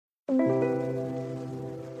Welcome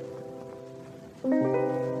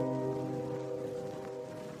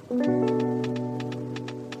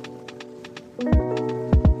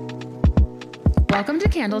to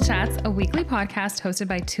Candle Chats, a weekly podcast hosted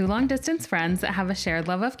by two long-distance friends that have a shared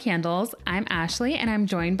love of candles. I'm Ashley, and I'm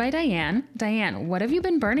joined by Diane. Diane, what have you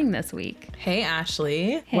been burning this week? Hey,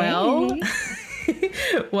 Ashley. Hey.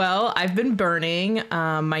 Well, I've been burning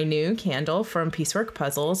my new candle from Piecework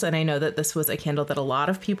Puzzles, and I know that this was a candle that a lot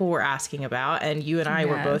of people were asking about, and you and I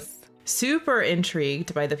were both super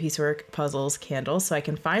intrigued by the Piecework Puzzles candle, so I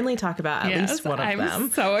can finally talk about at least one of them. I'm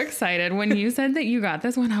so excited. When you said that you got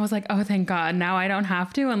this one, I was like, oh, thank God. Now I don't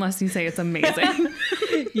have to unless you say it's amazing.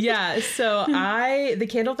 Yeah, so the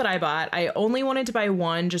candle that I bought, I only wanted to buy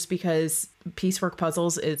one just because Piecework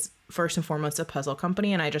Puzzles is first and foremost a puzzle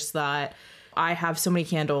company, and I just thought I have so many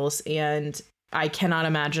candles and I cannot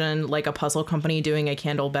imagine like a puzzle company doing a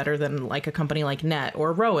candle better than like a company like Net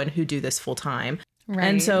or Rowan who do this full time. Right.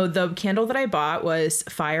 And so the candle that I bought was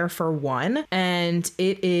Fire for One, and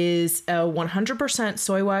it is a 100%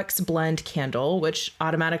 soy wax blend candle, which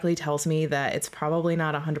automatically tells me that it's probably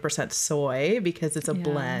not 100% soy because it's a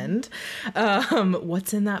blend.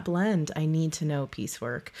 What's in that blend? I need to know,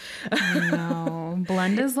 Piecework. No,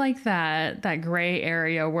 blend is like that gray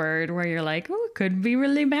area word where you're like, oh, it could be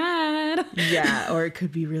really bad. Yeah, or it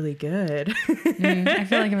could be really good. I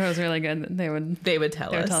feel like if it was really good, they would tell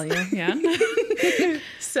us. They would tell you, yeah.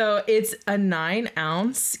 So it's a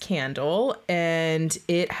 9-ounce candle, and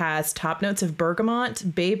it has top notes of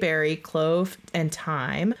bergamot, bayberry, clove, and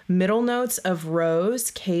thyme. Middle notes of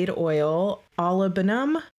rose, cade oil,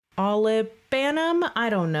 olibanum. I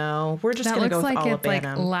don't know. We're just going to go with olibanum. It's like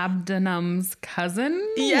labdanum's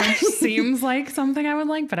cousin. Yeah. Which seems like something I would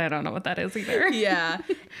like, but I don't know what that is either. Yeah.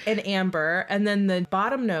 And amber. And then the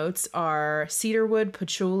bottom notes are cedarwood,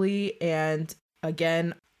 patchouli, and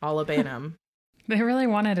again, olibanum. They really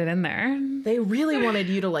wanted it in there. They really wanted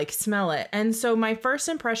you to like smell it. And so my first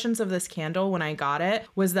impressions of this candle when I got it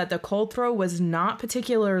was that the cold throw was not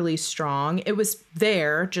particularly strong. It was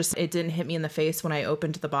there, just it didn't hit me in the face when I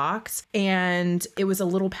opened the box. And it was a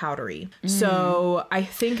little powdery. So I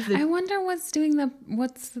think that... I wonder what's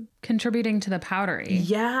contributing to the powdery.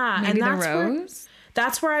 Yeah. Maybe and the rose?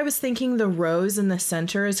 That's where I was thinking the rose in the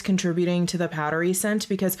center is contributing to the powdery scent,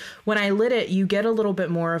 because when I lit it, you get a little bit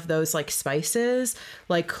more of those like spices,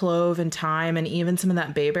 like clove and thyme, and even some of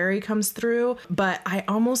that bayberry comes through. But I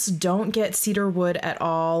almost don't get cedarwood at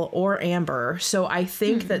all or amber. So I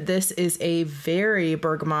think that this is a very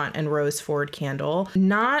bergamot and rose forward candle.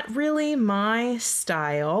 Not really my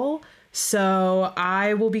style. So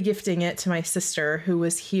I will be gifting it to my sister, who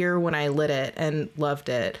was here when I lit it and loved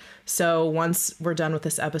it. So once we're done with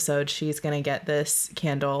this episode, she's going to get this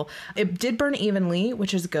candle. It did burn evenly,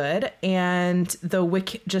 which is good. And the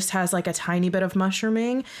wick just has like a tiny bit of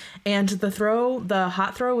mushrooming. And the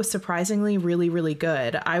hot throw was surprisingly really, really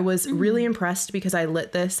good. I was really impressed because I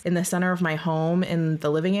lit this in the center of my home in the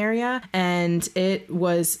living area. And it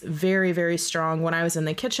was very, very strong. When I was in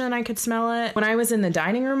the kitchen, I could smell it. When I was in the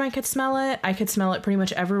dining room, I could smell it. I could smell it pretty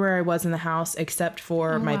much everywhere I was in the house except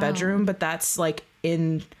for my bedroom. But that's like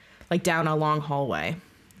down a long hallway.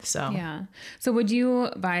 So yeah. So would you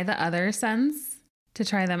buy the other scents to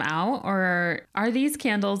try them out, or are these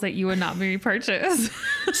candles that you would not repurchase?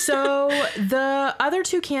 So the other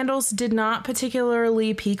two candles did not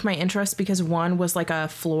particularly pique my interest because one was like a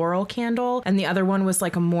floral candle and the other one was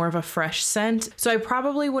like a more of a fresh scent. So I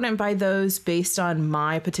probably wouldn't buy those based on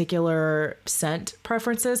my particular scent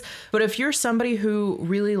preferences. But if you're somebody who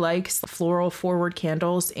really likes floral forward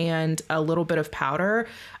candles and a little bit of powder,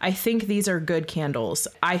 I think these are good candles.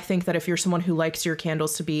 I think that if you're someone who likes your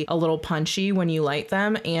candles to be a little punchy when you light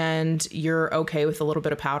them and you're okay with a little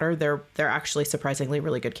bit of powder, they're actually surprisingly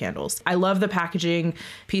really good candles. I love the packaging.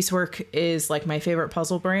 Piecework is like my favorite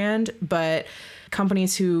puzzle brand, but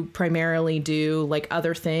companies who primarily do like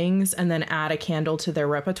other things and then add a candle to their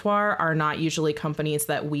repertoire are not usually companies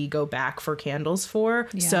that we go back for candles for.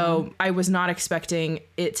 Yeah. So I was not expecting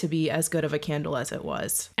it to be as good of a candle as it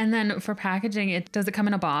was. And then for packaging, does it come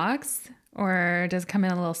in a box? Or does it come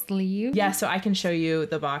in a little sleeve? Yeah, so I can show you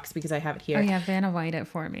the box because I have it here. Oh yeah, Vanna white it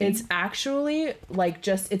for me. It's actually like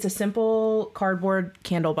it's a simple cardboard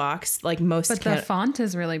candle box, like most. But the font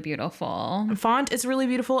is really beautiful. Font is really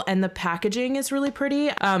beautiful, and the packaging is really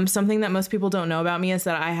pretty. Something that most people don't know about me is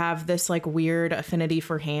that I have this like weird affinity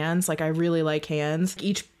for hands. Like I really like hands.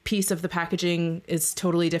 Each piece of the packaging is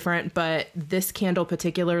totally different, but this candle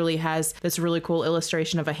particularly has this really cool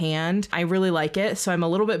illustration of a hand. I really like it, so I'm a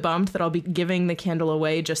little bit bummed that I'll be giving the candle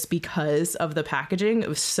away just because of the packaging. It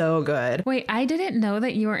was so good. Wait, I didn't know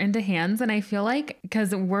that you were into hands, and I feel like,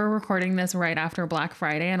 because we're recording this right after Black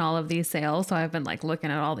Friday and all of these sales, so I've been like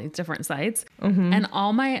looking at all these different sites, and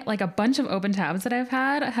all my, like, a bunch of open tabs that I've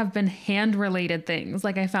had have been hand related things.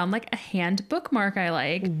 Like I found like a hand bookmark I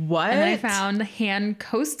like. What? And I found hand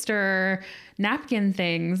coaster napkin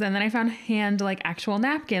things, and then I found hand like actual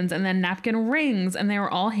napkins, and then napkin rings, and they were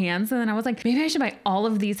all hands. And then I was like, maybe I should buy all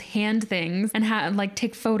of these hand things and have like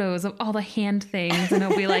take photos of all the hand things, and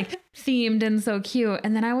it'll be like themed and so cute.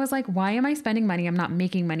 And then I was like, why am I spending money? I'm not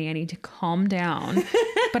making money. I need to calm down.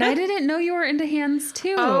 But I didn't know you were into hands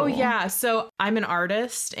too. Oh yeah. So I'm an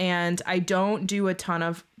artist and I don't do a ton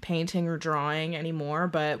of painting or drawing anymore,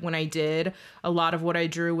 but when I did, a lot of what I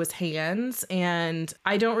drew was hands. And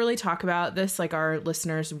I don't really talk about this, like our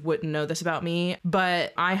listeners wouldn't know this about me,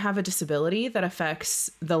 but I have a disability that affects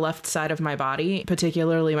the left side of my body,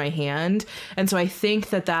 particularly my hand. And so I think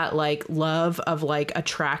that like love of like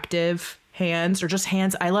attractive hands, or just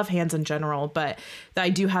hands, I love hands in general, but I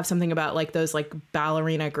do have something about like those like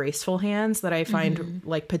ballerina graceful hands that I find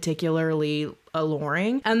like particularly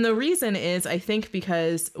alluring. And the reason is, I think,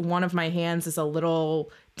 because one of my hands is a little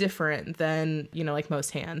different than, you know, like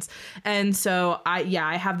most hands. And so I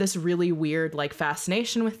have this really weird like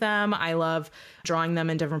fascination with them. I love drawing them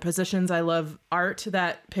in different positions. I love art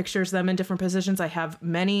that pictures them in different positions. I have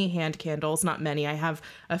many hand candles, not many. I have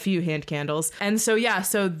a few hand candles. And so,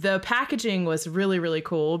 so the packaging was really, really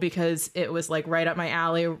cool because it was like right up my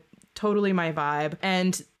alley, totally my vibe.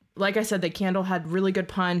 And like I said, the candle had really good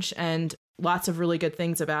punch and lots of really good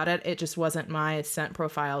things about it. It just wasn't my scent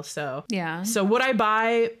profile. So yeah. So would I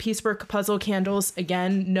buy Piecework puzzle candles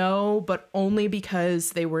again? No, but only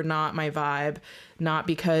because they were not my vibe, not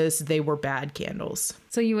because they were bad candles.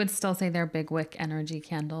 So you would still say they're Big Wick energy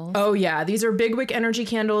candles? Oh yeah, these are Big Wick energy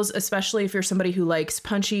candles, especially if you're somebody who likes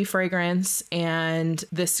punchy fragrance and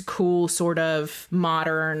this cool sort of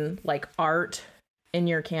modern like art in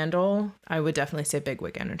your candle. I would definitely say Big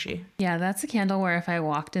Wick energy. Yeah, that's a candle where if I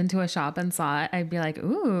walked into a shop and saw it, I'd be like,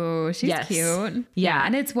 ooh, she's cute. Yeah.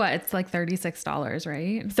 And it's what? It's like $36,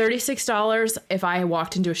 right? $36. If I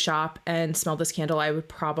walked into a shop and smelled this candle, I would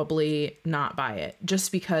probably not buy it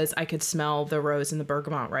just because I could smell the rose and the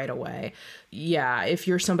bergamot right away. Yeah, if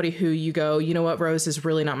you're somebody who you go, you know what, rose is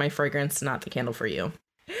really not my fragrance, not the candle for you.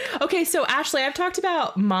 Okay, so Ashley, I've talked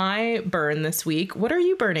about my burn this week. What are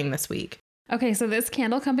you burning this week? Okay, so this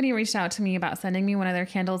candle company reached out to me about sending me one of their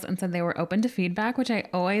candles and said they were open to feedback, which I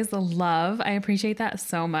always love. I appreciate that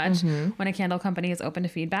so much when a candle company is open to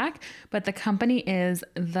feedback. But the company is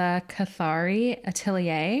the Cathari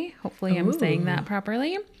Atelier. Hopefully I'm saying that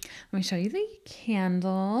properly. Let me show you the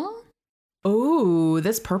candle. Oh,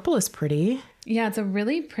 this purple is pretty. Yeah, it's a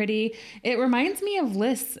really pretty, it reminds me of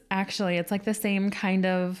Liis, actually. It's like the same kind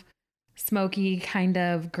of smoky, kind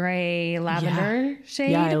of gray lavender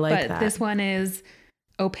shade. Yeah, I like that. But this one is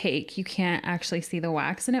opaque. You can't actually see the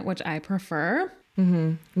wax in it, which I prefer.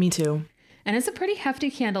 Me too. And it's a pretty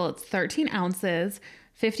hefty candle. It's 13 ounces,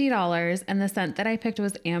 $50. And the scent that I picked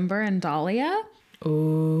was amber and dahlia.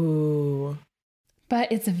 Ooh.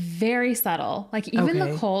 But it's very subtle. Like even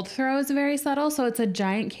the cold throw is very subtle. So it's a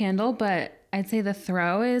giant candle, but I'd say the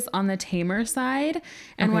throw is on the tamer side.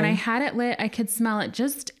 And when I had it lit, I could smell it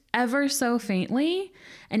just ever so faintly.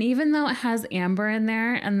 And even though it has amber in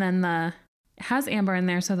there, and then it has amber in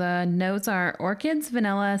there, so the notes are orchids,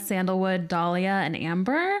 vanilla, sandalwood, dahlia, and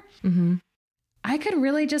amber. I could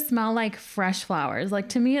really just smell like fresh flowers. Like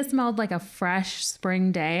to me, it smelled like a fresh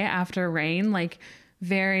spring day after rain, like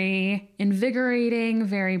very invigorating,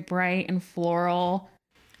 very bright and floral.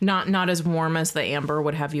 Not as warm as the amber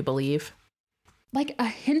would have you believe. Like a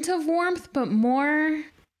hint of warmth, but more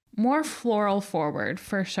floral forward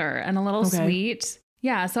for sure, and a little sweet.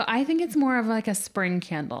 Yeah, so I think it's more of like a spring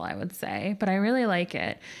candle, I would say, but I really like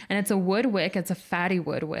it. And it's a wood wick. It's a fatty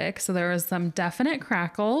wood wick. So there was some definite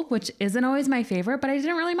crackle, which isn't always my favorite, but I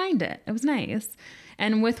didn't really mind it. It was nice.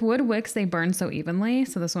 And with wood wicks, they burn so evenly.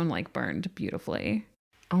 So this one like burned beautifully.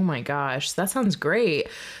 Oh my gosh, that sounds great.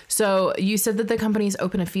 So you said that the company's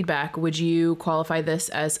open to feedback. Would you qualify this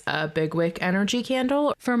as a Big Wick energy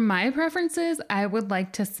candle? For my preferences, I would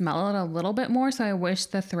like to smell it a little bit more. So I wish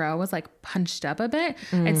the throw was like punched up a bit.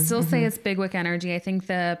 I'd still say it's Big Wick energy. I think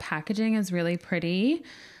the packaging is really pretty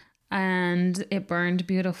and it burned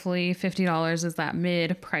beautifully. $50 is that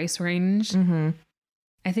mid price range.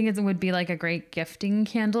 I think it would be like a great gifting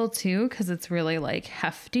candle too, because it's really like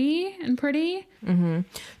hefty and pretty. Mm-hmm.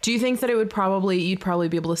 Do you think that you'd probably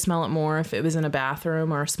be able to smell it more if it was in a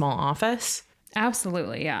bathroom or a small office?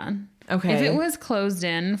 Absolutely, yeah. Okay. If it was closed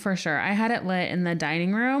in, for sure. I had it lit in the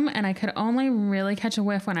dining room, and I could only really catch a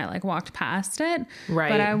whiff when I like walked past it.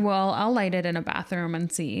 Right. But I'll light it in a bathroom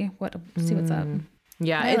and see what's up.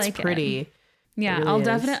 Yeah, it's like pretty. Yeah, really I'll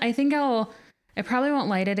definitely. I probably won't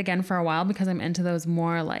light it again for a while because I'm into those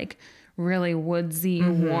more like really woodsy,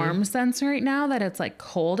 warm scents right now that it's like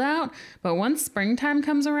cold out. But once springtime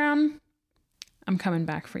comes around, I'm coming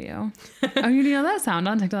back for you. Oh, you know that sound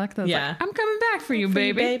on TikTok? That's like, I'm coming back for you,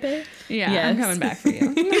 baby. Yeah, yes. I'm coming back for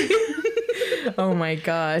you. Oh my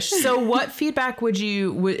gosh. So what feedback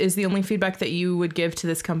is the only feedback that you would give to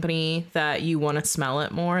this company that you want to smell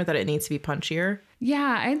it more, that it needs to be punchier?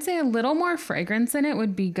 Yeah, I'd say a little more fragrance in it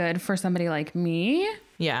would be good for somebody like me.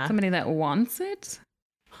 Yeah. Somebody that wants it.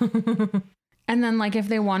 And then like if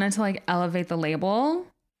they wanted to like elevate the label,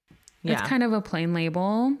 it's kind of a plain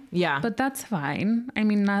label. Yeah. But that's fine. I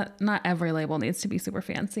mean, not every label needs to be super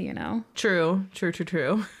fancy, you know? True.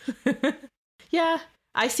 Yeah,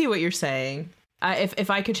 I see what you're saying.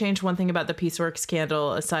 If I could change one thing about the Pieceworks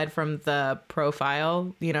candle, aside from the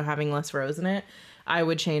profile, you know, having less rose in it, I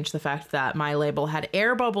would change the fact that my label had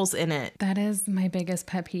air bubbles in it. That is my biggest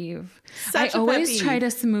pet peeve. I always try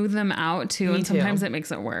to smooth them out too, and sometimes it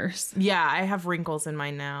makes it worse. Yeah, I have wrinkles in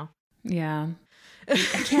mine now. Yeah.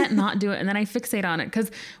 I can't not do it. And then I fixate on it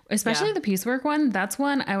because especially the Piecework one, that's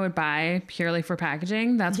one I would buy purely for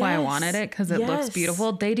packaging. That's why I wanted it, because it looks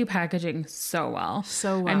beautiful. They do packaging so well.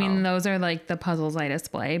 I mean, those are like the puzzles I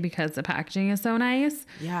display because the packaging is so nice.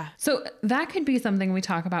 Yeah. So that could be something we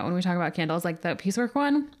talk about when we talk about candles. Like the Piecework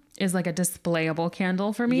one is like a displayable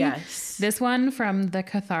candle for me. Yes. This one from the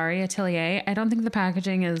Cathari Atelier, I don't think the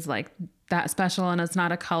packaging is like that special, and it's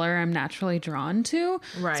not a color I'm naturally drawn to.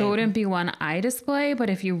 Right. So it wouldn't be one I display, but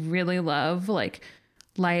if you really love like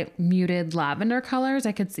light muted lavender colors,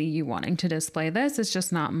 I could see you wanting to display this. It's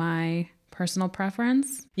just not my personal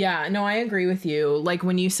preference. Yeah, no, I agree with you. Like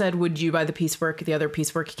when you said, would you buy the other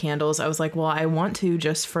Piecework candles? I was like, well, I want to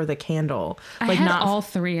just for the candle. I had all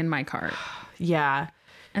three in my cart. Yeah.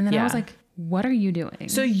 And then I was like, what are you doing?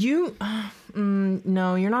 So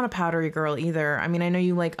no, you're not a powdery girl either. I mean, I know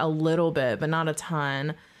you like a little bit, but not a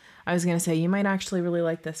ton. I was going to say you might actually really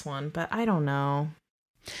like this one, but I don't know.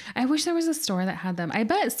 I wish there was a store that had them. I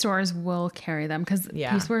bet stores will carry them because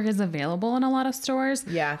Piecework is available in a lot of stores.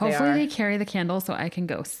 Yeah, hopefully they carry the candles so I can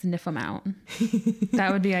go sniff them out.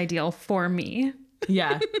 That would be ideal for me.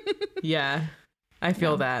 Yeah. Yeah. I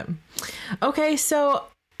feel that. Okay, so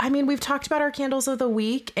I mean, we've talked about our candles of the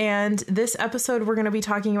week, and this episode we're going to be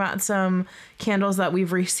talking about some candles that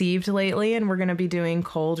we've received lately, and we're going to be doing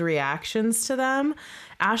cold reactions to them.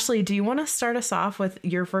 Ashley, do you want to start us off with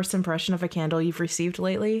your first impression of a candle you've received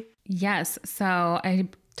lately? Yes. So I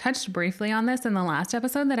touched briefly on this in the last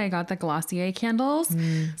episode that I got the Glossier candles.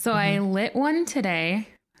 So I lit one today.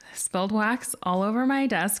 Spilled wax all over my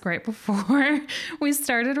desk right before we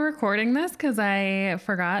started recording this because I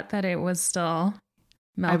forgot that it was still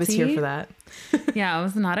melty. I was here for that. Yeah, it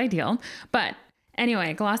was not ideal. But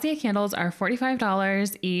anyway, Glossier candles are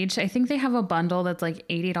 $45 each. I think they have a bundle that's like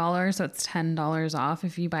 $80, so it's $10 off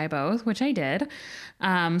if you buy both, which I did.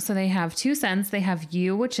 So they have 2 scents. They have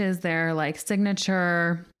You, which is their like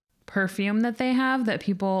signature perfume that they have that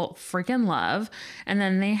people freaking love. And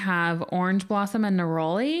then they have Orange Blossom and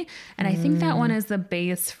Neroli. And I think that one is the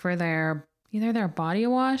base for either their body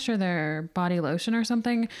wash or their body lotion or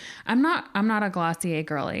something. I'm not a Glossier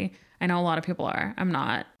girly. I know a lot of people are. I'm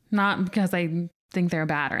not because I think they're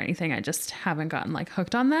bad or anything. I just haven't gotten like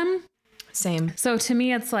hooked on them. Same. So to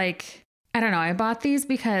me, it's like, I don't know. I bought these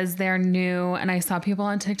because they're new and I saw people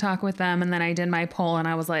on TikTok with them. And then I did my poll and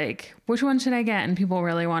I was like, which one should I get? And people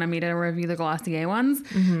really wanted me to review the Glossier ones.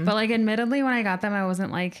 But like, admittedly, when I got them, I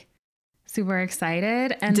wasn't like super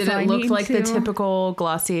excited. And did it look like the typical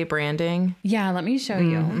Glossier branding? Yeah, let me show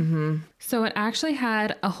you. So it actually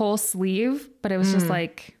had a whole sleeve, but it was just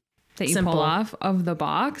like that you pull off of the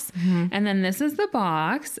box. And then this is the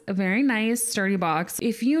box, a very nice sturdy box.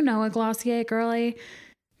 If you know a Glossier girly,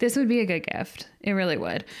 this would be a good gift. It really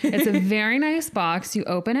would. It's a very nice box. You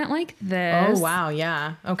open it like this. Oh, wow.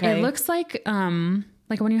 Yeah. Okay. It looks like when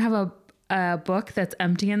you have a book that's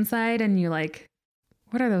empty inside and you like,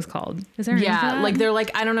 what are those called? Is there a name for that? Like they're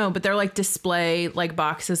like, I don't know, but they're like display like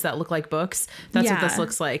boxes that look like books. That's what this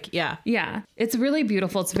looks like. Yeah. Yeah. It's really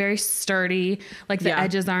beautiful. It's very sturdy. Like the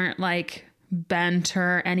edges aren't like bent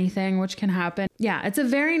or anything, which can happen. Yeah. It's a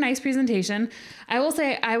very nice presentation. I will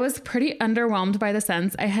say I was pretty underwhelmed by the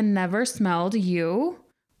scents. I had never smelled You.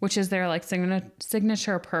 which is their like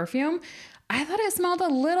signature perfume. I thought it smelled a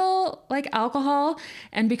little like alcohol.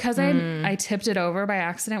 And because I tipped it over by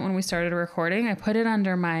accident when we started recording, I put it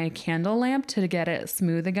under my candle lamp to get it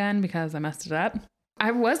smooth again because I messed it up.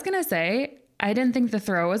 I was going to say, I didn't think the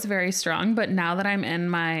throw was very strong, but now that I'm in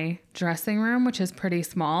my dressing room, which is pretty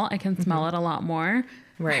small, I can smell it a lot more.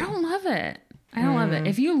 Right. I don't love it. I don't love it.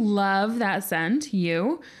 If you love that scent,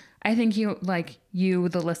 I think you,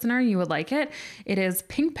 the listener, you would like it. It is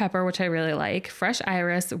pink pepper, which I really like, fresh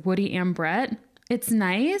iris, woody ambrette. It's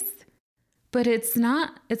nice, but it's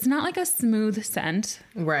not like a smooth scent.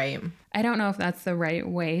 Right. I don't know if that's the right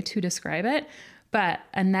way to describe it, but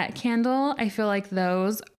a net candle, I feel like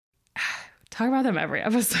those, talk about them every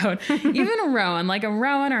episode. Even a Rowan, like a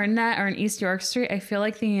Rowan or a net or an East York Street, I feel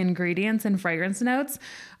like the ingredients and fragrance notes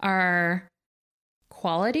are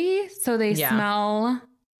quality. So they smell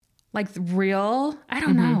like real. I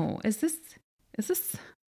don't know. Is this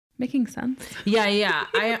making sense? Yeah.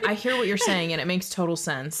 I hear what you're saying, and it makes total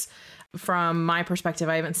sense. From my perspective,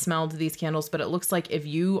 I haven't smelled these candles, but it looks like if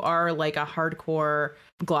you are like a hardcore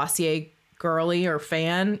Glossier girly or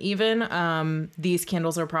fan even, these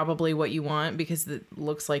candles are probably what you want, because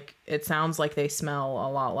it sounds like they smell a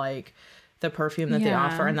lot like the perfume that they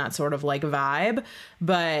offer and that sort of like vibe.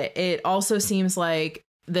 But it also seems like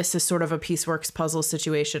this is sort of a Pieceworks puzzle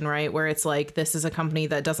situation, right? Where it's like, this is a company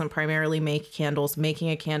that doesn't primarily make candles, making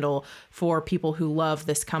a candle for people who love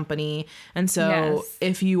this company. And so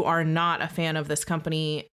if you are not a fan of this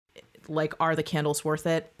company, like, are the candles worth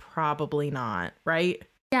it? Probably not, right?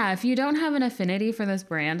 Yeah, if you don't have an affinity for this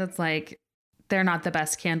brand, it's like they're not the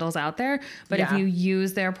best candles out there. But if you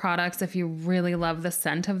use their products, if you really love the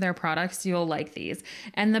scent of their products, you'll like these.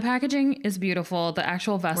 And the packaging is beautiful. The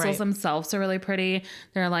actual vessels themselves are really pretty.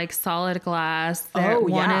 They're like solid glass.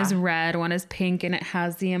 One is red, one is pink, and it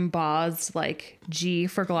has the embossed like G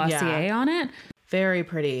for Glossier on it. Very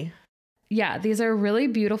pretty. Yeah, these are really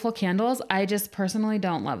beautiful candles. I just personally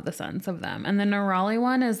don't love the scents of them. And the Nerali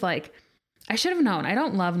one is like, I should have known. I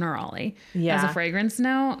don't love Nerali as a fragrance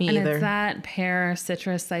note. Me and either. It's that pear,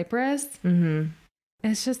 citrus, cypress. Mm-hmm.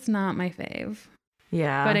 It's just not my fave.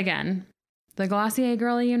 Yeah. But again, the Glossier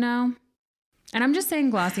girly, and I'm just saying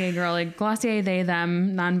Glossier girly, Glossier, they,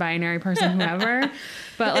 them, non-binary person, whoever.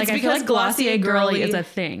 But like, I feel like Glossier girly is a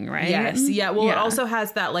thing, right? Yes. Yeah. Well, it also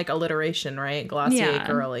has that like alliteration, right? Glossier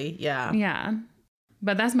girly. Yeah. Yeah.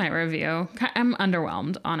 But that's my review. I'm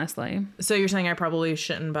underwhelmed, honestly. So you're saying I probably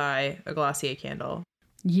shouldn't buy a Glossier candle?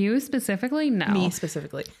 You specifically? No. Me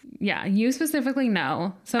specifically. Yeah, you specifically,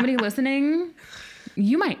 no. Somebody listening,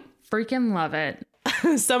 you might freaking love it.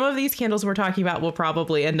 Some of these candles we're talking about will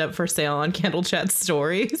probably end up for sale on Candle Chat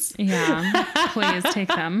stories. Yeah, please take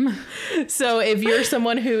them. So if you're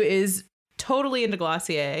someone who is totally into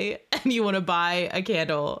Glossier and you want to buy a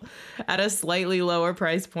candle at a slightly lower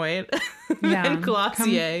price point than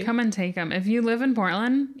Glossier, come and take them. If you live in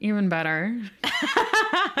Portland, even better.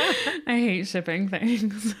 I hate shipping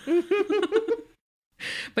things.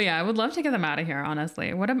 But yeah, I would love to get them out of here,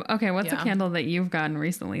 honestly. What's a candle that you've gotten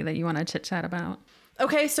recently that you want to chit chat about?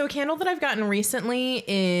 Okay, so a candle that I've gotten recently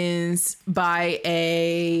is by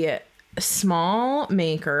a small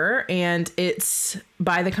maker, and it's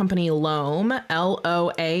by the company Loam,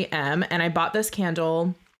 Loam. And I bought this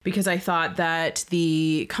candle because I thought that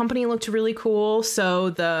the company looked really cool. So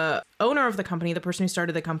the owner of the company, the person who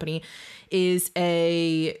started the company, is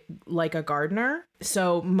a gardener.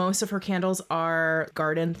 So most of her candles are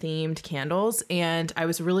garden themed candles. And I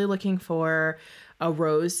was really looking for a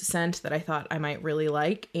rose scent that I thought I might really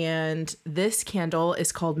like. And this candle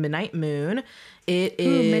is called Midnight Moon. It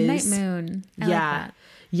is Midnight Moon. I like that.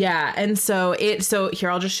 Yeah. And so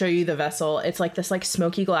here, I'll just show you the vessel. It's like this like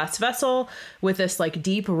smoky glass vessel with this like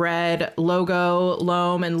deep red logo,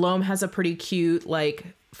 Loam, and Loam has a pretty cute like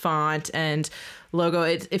font and logo.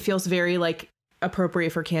 It feels very like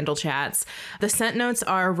appropriate for candle chats. The scent notes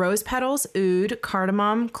are rose petals, oud,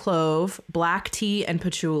 cardamom, clove, black tea, and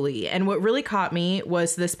patchouli. And what really caught me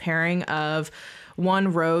was this pairing of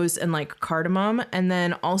one rose and like cardamom, and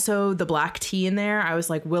then also the black tea in there. I was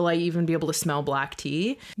like, will I even be able to smell black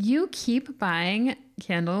tea? You keep buying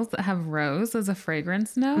candles that have rose as a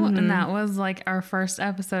fragrance note. Mm-hmm. And that was like our first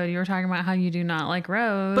episode. You were talking about how you do not like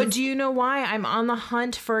rose. But do you know why? I'm on the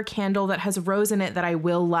hunt for a candle that has rose in it that I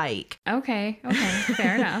will like. Okay.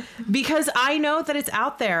 Fair enough. Because I know that it's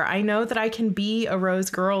out there. I know that I can be a rose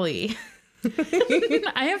girly.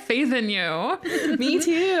 I have faith in you. Me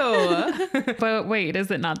too. But wait, is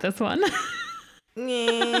it not this one?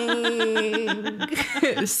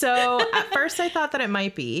 So at first I thought that it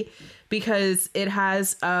might be because it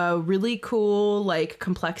has a really cool like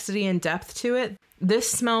complexity and depth to it.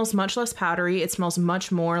 This smells much less powdery. It smells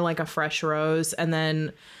much more like a fresh rose. And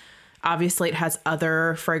then obviously it has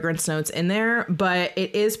other fragrance notes in there, but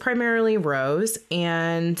it is primarily rose,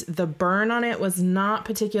 and the burn on it was not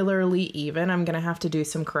particularly even. I'm going to have to do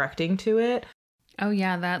some correcting to it. Oh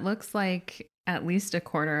yeah, that looks like at least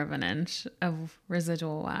 1/4 of an inch of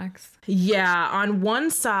residual wax. Yeah, on one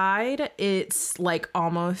side, it's like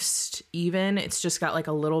almost even. It's just got like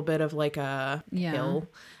a little bit of like a hill.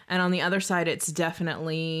 And on the other side, it's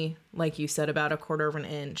definitely, like you said, about 1/4 of an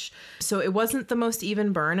inch. So it wasn't the most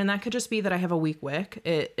even burn. And that could just be that I have a weak wick.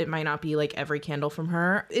 It might not be like every candle from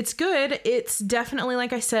her. It's good. It's definitely,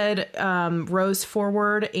 like I said, rose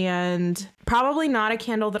forward, and probably not a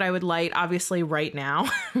candle that I would light, obviously, right now,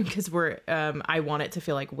 because I want it to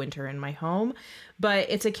feel like winter in my home. But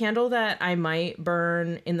it's a candle that I might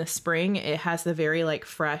burn in the spring. It has the very like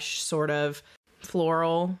fresh sort of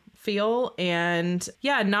floral feel, and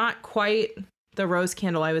yeah, not quite the rose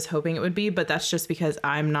candle I was hoping it would be, but that's just because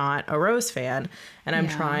I'm not a rose fan, and I'm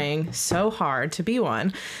trying so hard to be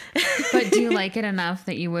one. But do you like it enough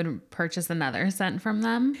that you would purchase another scent from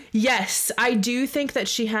them? Yes, I do think that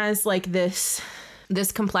she has like this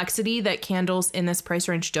complexity that candles in this price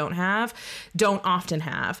range don't often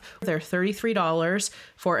have. They're $33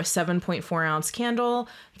 for a 7.4 ounce candle.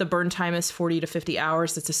 The burn time is 40 to 50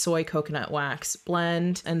 hours. It's a soy coconut wax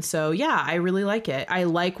blend. And so, yeah, I really like it. I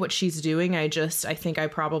like what she's doing. I think I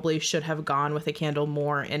probably should have gone with a candle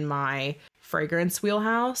more in my fragrance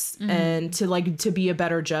wheelhouse, and to be a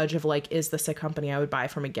better judge of like, is this a company I would buy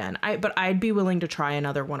from again? But I'd be willing to try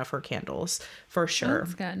another one of her candles for sure.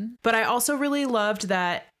 That's good. But I also really loved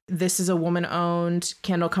that this is a woman-owned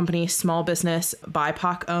candle company, small business,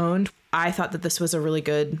 BIPOC owned. I thought that this was a really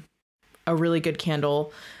good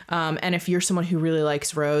candle. And if you're someone who really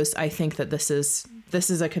likes rose, I think that this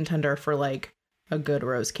is a contender for like a good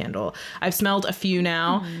rose candle. I've smelled a few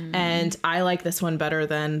now, and I like this one better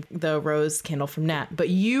than the rose candle from Nat, but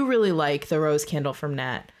you really like the rose candle from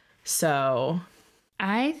Nat. So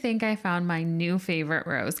I think I found my new favorite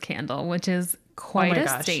rose candle, which is quite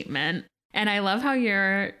a statement. And I love how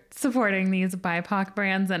you're supporting these BIPOC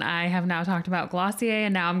brands, and I have now talked about Glossier,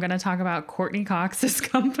 and now I'm going to talk about Courtney Cox's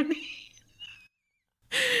company.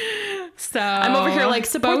 So I'm over here like,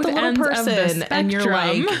 support the little person, and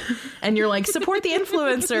you're like support the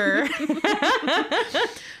influencer.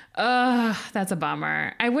 That's a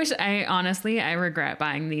bummer. I regret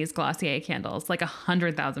buying these Glossier candles like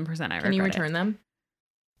 100,000%. I regret. Can you return them?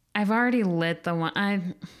 I've already lit the one.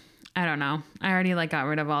 I don't know. I already like got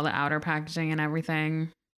rid of all the outer packaging and everything.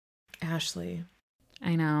 Ashley,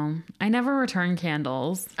 I know. I never return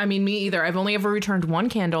candles. I mean, me either. I've only ever returned one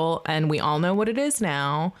candle, and we all know what it is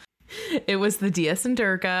now. It was the Liis and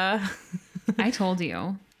Durga. I told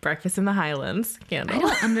you. Breakfast in the Highlands candle. I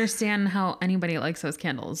don't understand how anybody likes those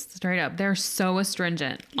candles. Straight up. They're so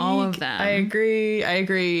astringent. All of them. I agree. I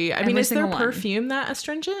mean, is their perfume that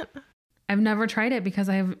astringent? I've never tried it because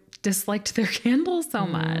I've disliked their candles so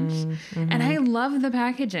much. And I love the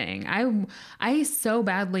packaging. I so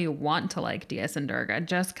badly want to like Liis and Durga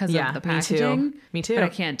just because of the packaging. Me too. But I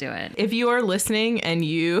can't do it. If you are listening and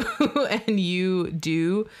you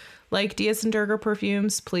do like Liis and Durga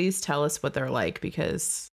perfumes, please tell us what they're like,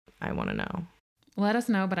 because I want to know. Let us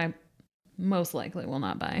know, but I most likely will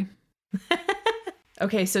not buy.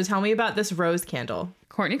 Okay, so tell me about this rose candle.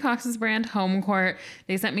 Courtney Cox's brand, Homecourt.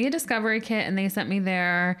 They sent me a discovery kit, and they sent me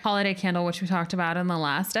their holiday candle, which we talked about in the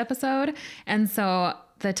last episode. And so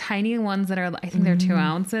the tiny ones that are, I think they're 2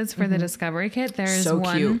 ounces for the discovery kit. There's so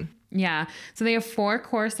one. Cute. Yeah. So they have 4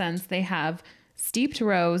 core scents. They have steeped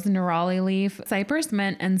rose, neroli leaf, cypress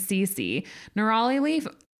mint, and CC. Neroli leaf,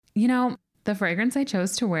 the fragrance I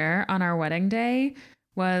chose to wear on our wedding day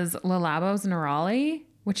was Le Labo's Neroli,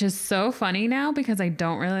 which is so funny now because I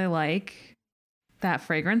don't really like that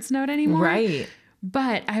fragrance note anymore. Right.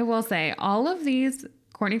 But I will say all of these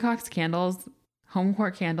Courtney Cox candles,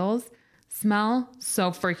 Homecourt candles, smell so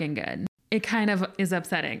freaking good. It kind of is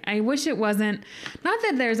upsetting. I wish it wasn't, not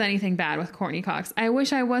that there's anything bad with Courtney Cox. I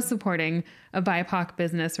wish I was supporting a BIPOC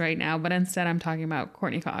business right now, but instead I'm talking about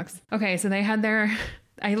Courtney Cox. Okay, so they had their,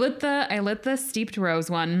 I lit the steeped rose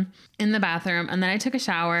one in the bathroom, and then I took a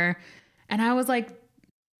shower, and I was like,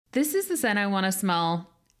 this is the scent I want to smell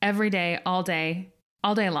every day, all day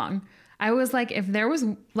long. I was like, if there was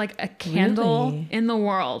like a candle in the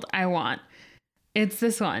world I want, it's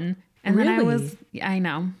this one. And then I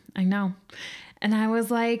know. And I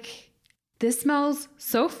was like, this smells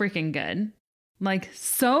so freaking good. Like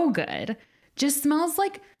so good. just smells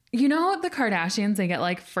like, you know, the Kardashians, they get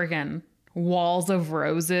like freaking walls of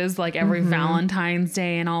roses like every Valentine's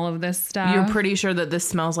Day and all of this stuff. You're pretty sure that this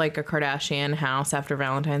smells like a Kardashian house after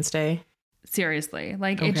Valentine's Day? Seriously.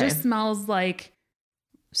 Like it just smells like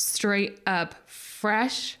straight up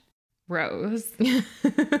fresh rose.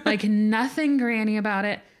 Like nothing granny about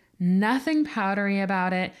it, nothing powdery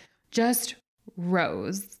about it, just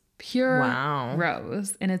rose. Pure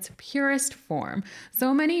rose in its purest form.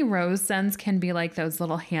 So many rose scents can be like those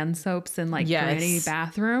little hand soaps in like granny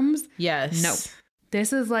bathrooms. Yes. Nope.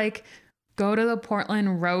 This is like, go to the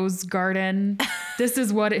Portland Rose Garden. This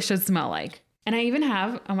is what it should smell like. And I even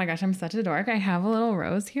have, oh my gosh, I'm such a dork. I have a little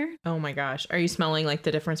rose here. Oh my gosh. Are you smelling like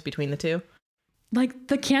the difference between the two? Like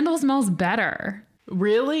the candle smells better.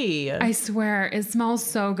 Really? I swear it smells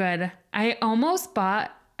so good. I almost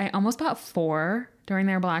bought 4 during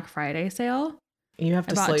their Black Friday sale. You have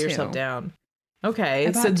to slow yourself down. Okay.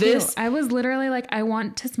 So I was literally like, I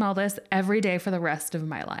want to smell this every day for the rest of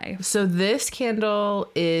my life. So this candle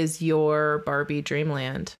is your Barbie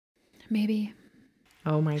Dreamland. Maybe.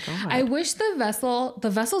 Oh my God. I wish the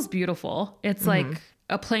vessel's beautiful. It's like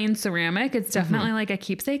a plain ceramic. It's definitely like a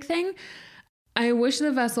keepsake thing. I wish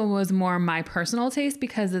the vessel was more my personal taste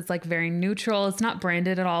because it's like very neutral. It's not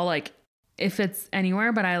branded at all. Like if it's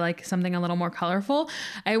anywhere, but I like something a little more colorful.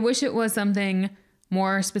 I wish it was something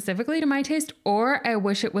more specifically to my taste, or I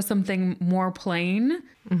wish it was something more plain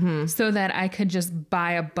so that I could just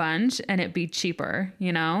buy a bunch and it be cheaper,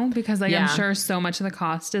 you know, because like I'm sure so much of the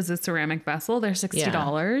cost is a ceramic vessel. They're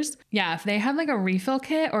 $60. Yeah. If they had like a refill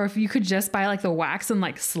kit, or if you could just buy like the wax and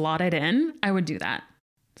like slot it in, I would do that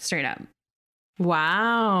straight up.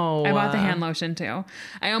 Wow. I bought the hand lotion too.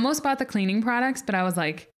 I almost bought the cleaning products, but I was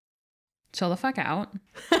like, chill the fuck out.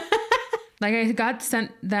 Like I got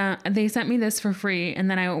they sent me this for free, and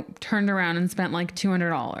then I turned around and spent like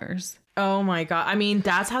 $200. Oh my God. I mean,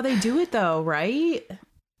 that's how they do it though, right?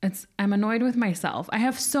 I'm annoyed with myself. I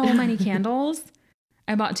have so many candles.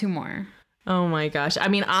 I bought 2 more. Oh my gosh. I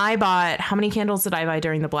mean, how many candles did I buy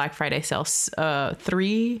during the Black Friday sale?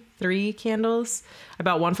 3 candles. I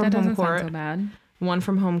bought one from Homecourt. That doesn't sound so bad. One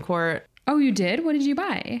from Homecourt. Oh, you did? What did you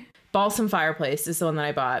buy? Balsam Fireplace is the one that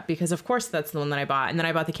I bought because of course that's the one that I bought. And then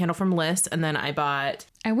I bought the candle from Liis, and then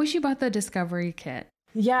I wish you bought the Discovery kit.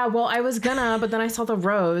 Yeah, well, I was gonna, but then I saw the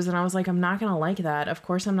rose and I was like, I'm not gonna like that. Of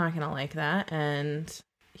course I'm not gonna like that. And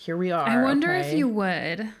here we are. I wonder if you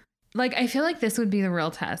would. Like, I feel like this would be the real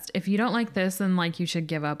test. If you don't like this, then like you should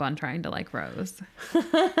give up on trying to like rose.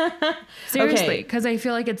 Seriously, because I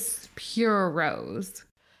feel like it's pure rose.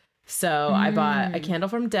 So I bought a candle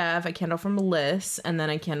from Dev, a candle from Liis, and then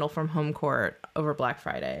a candle from Homecourt over Black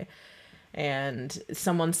Friday. And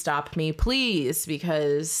someone stopped me, please,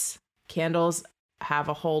 because candles have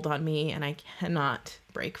a hold on me and I cannot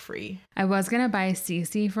break free. I was going to buy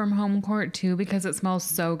Cece from Homecourt too because it smells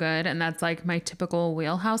so good. And that's like my typical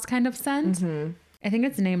wheelhouse kind of scent. Mm-hmm. I think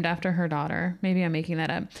it's named after her daughter. Maybe I'm making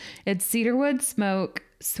that up. It's cedarwood smoke,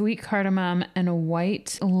 sweet cardamom, and a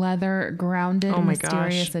white leather grounded,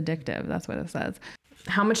 mysterious addictive. That's what it says.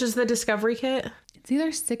 How much is the Discovery kit? It's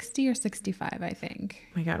either 60 or 65, I think.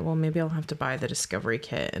 Oh my God. Well, maybe I'll have to buy the Discovery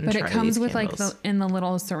kit and but try it comes with candles. like in the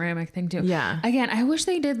little ceramic thing too. Yeah. Again, I wish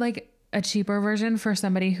they did like a cheaper version for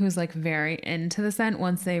somebody who's like very into the scent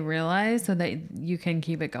once they realize, so that you can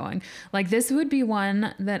keep it going. Like this would be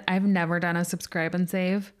one that I've never done a subscribe and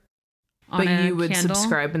save on. But you would candle.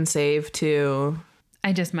 Subscribe and save to.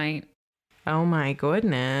 I just might. Oh my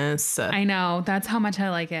goodness. I know. That's how much I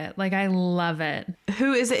like it. Like I love it.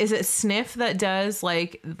 Who is it? Is it Sniff that does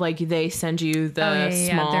like they send you the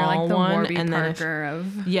small They're like the one Warby and Parker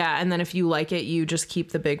and then if you like it, you just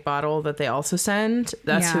keep the big bottle that they also send.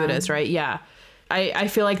 That's who it is, right? Yeah. I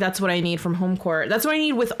feel like that's what I need from Homecourt. That's what I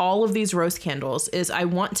need with all of these rose candles is I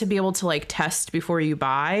want to be able to like test before you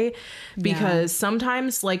buy, because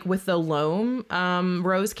sometimes like with the Loam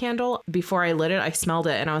rose candle, before I lit it, I smelled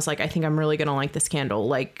it and I was like, I think I'm really going to like this candle.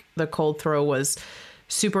 Like the cold throw was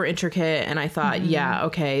super intricate and I thought,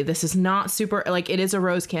 okay, this is not super, like it is a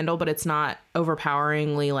rose candle, but it's not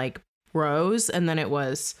overpoweringly like rose. And then it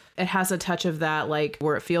has a touch of that, like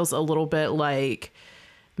where it feels a little bit like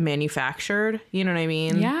manufactured, you know what I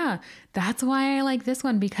mean? Yeah, that's why I like this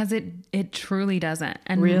one, because it truly doesn't.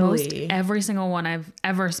 And really every single one I've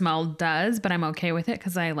ever smelled does, but I'm okay with it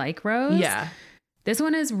because I like rose. Yeah. This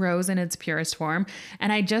one is rose in its purest form.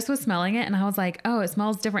 And I just was smelling it and I was like, oh, it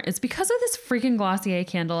smells different. It's because of this freaking Glossier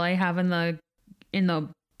candle I have in the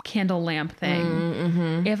candle lamp thing.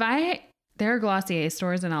 Mm-hmm. There are Glossier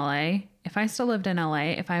stores in LA. If I still lived in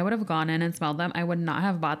LA, if I would have gone in and smelled them, I would not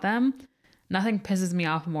have bought them. nothing pisses me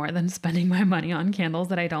off more than spending my money on candles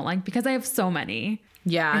that I don't like because I have so many.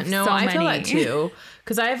 Yeah, no, I feel that too.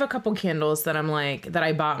 Because I have a couple candles that I'm like, that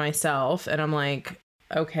I bought myself. And I'm like,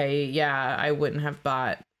 okay, yeah, I wouldn't have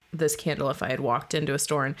bought this candle if I had walked into a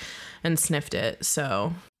store and sniffed it.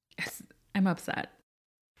 So I'm upset.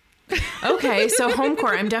 Okay, so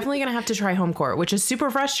Homecourt. I'm definitely going to have to try Homecourt, which is super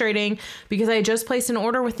frustrating because I just placed an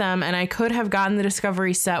order with them and I could have gotten the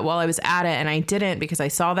Discovery set while I was at it. And I didn't because I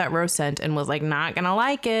saw that rose scent and was like, not going to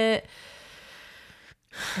like it.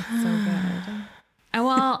 It's so good.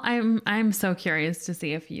 Well, I'm so curious to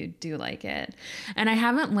see if you do like it. And I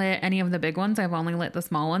haven't lit any of the big ones. I've only lit the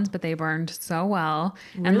small ones, but they burned so well.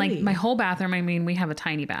 Really? And like my whole bathroom, I mean, we have a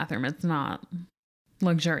tiny bathroom. It's not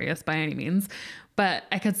luxurious by any means, but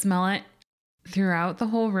I could smell it throughout the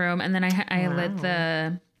whole room. And then I lit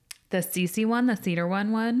the CC one, the cedar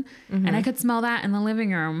one, and I could smell that in the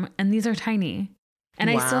living room. And these are tiny. And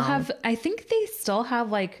I think they still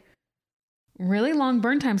have like really long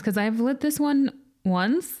burn times because I've lit this one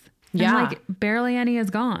once. Yeah. And like barely any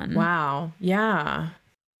is gone. Wow. Yeah.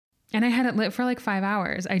 And I had it lit for like 5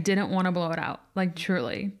 hours. I didn't want to blow it out. Like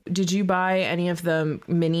truly. Did you buy any of the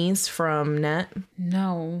minis from Net?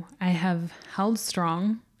 No, I have held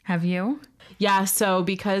strong. Have you? Yeah. So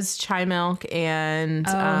because Chai Milk and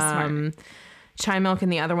Chai Milk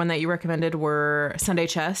and the other one that you recommended were Sunday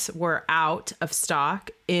Chess were out of stock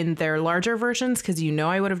in their larger versions because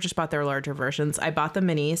I would have just bought their larger versions. I bought the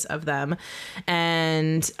minis of them,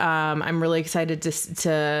 and I'm really excited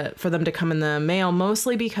for them to come in the mail,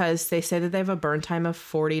 mostly because they say that they have a burn time of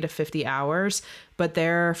 40 to 50 hours, but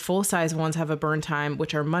their full size ones have a burn time,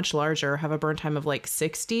 which are much larger, have a burn time of like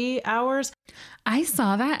 60 hours. I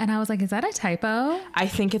saw that and I was like, is that a typo? I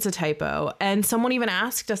think it's a typo. And someone even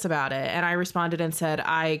asked us about it. And I responded and said,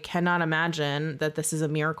 I cannot imagine that this is a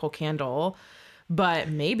miracle candle, but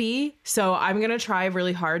maybe. So I'm going to try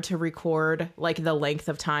really hard to record like the length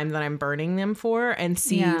of time that I'm burning them for and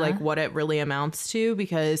see like what it really amounts to,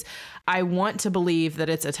 because I want to believe that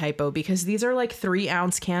it's a typo, because these are like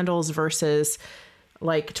 3-ounce candles versus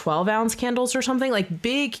like 12-ounce candles or something, like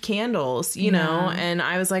big candles, you know? And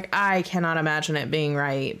I was like, I cannot imagine it being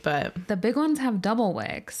right, but the big ones have double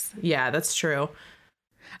wicks. Yeah, that's true.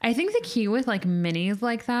 I think the key with like minis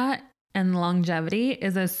like that and longevity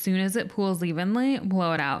is as soon as it pools evenly,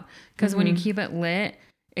 blow it out. Because when you keep it lit,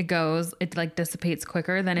 it like dissipates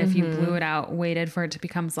quicker than if you blew it out, waited for it to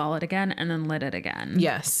become solid again, and then lit it again.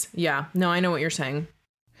 Yes. Yeah. No, I know what you're saying.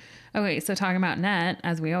 Okay, so talking about Net,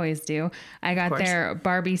 as we always do, I got their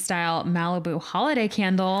Barbie style Malibu holiday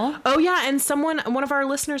candle. Oh yeah, and one of our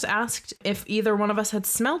listeners asked if either one of us had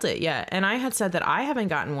smelled it yet, and I had said that I haven't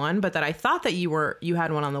gotten one, but that I thought that you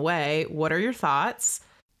had one on the way. What are your thoughts?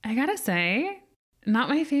 I gotta say, not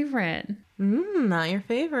my favorite. Not your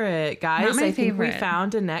favorite, guys. I think we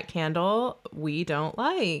found a Net candle we don't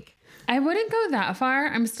like. I wouldn't go that far.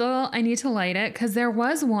 I need to light it because there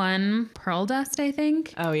was one Pearl Dust, I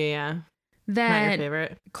think. Oh, yeah. That not your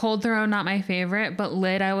favorite. Cold Throw, not my favorite, but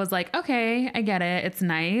lit, I was like, okay, I get it. It's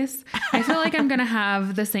nice. I feel like I'm going to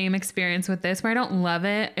have the same experience with this where I don't love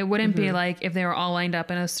it. It wouldn't be like if they were all lined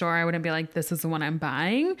up in a store, I wouldn't be like, this is the one I'm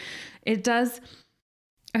buying. It does.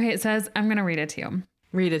 Okay, it says, I'm going to read it to you.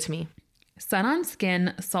 Read it to me. Sun on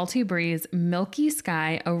skin, salty breeze, milky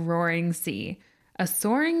sky, a roaring sea. A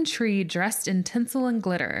soaring tree dressed in tinsel and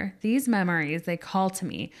glitter. These memories, they call to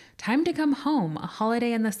me. Time to come home, a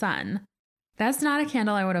holiday in the sun. That's not a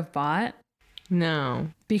candle I would have bought. No.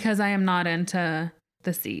 Because I am not into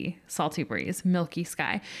the sea, salty breeze, milky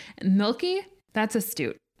sky. Milky, that's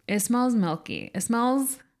astute. It smells milky. It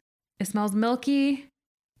smells milky,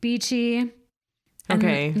 beachy.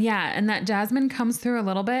 Okay. And that jasmine comes through a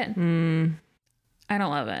little bit. I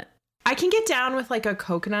don't love it. I can get down with like a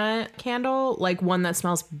coconut candle, like one that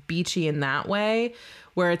smells beachy in that way,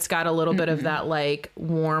 where it's got a little bit of that like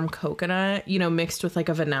warm coconut, mixed with like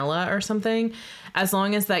a vanilla or something. As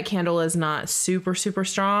long as that candle is not super, super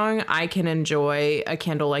strong, I can enjoy a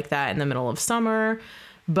candle like that in the middle of summer.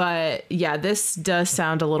 But yeah, this does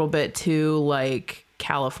sound a little bit too like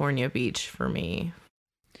California beach for me.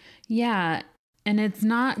 Yeah. And it's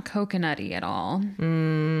not coconutty at all.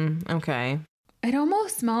 Okay. It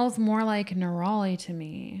almost smells more like neroli to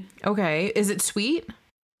me. Okay. Is it sweet?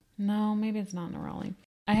 No, maybe it's not neroli.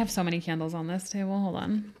 I have so many candles on this table. Hold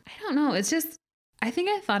on. I don't know. It's just, I think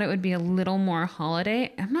I thought it would be a little more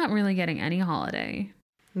holiday. I'm not really getting any holiday.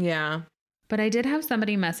 Yeah. But I did have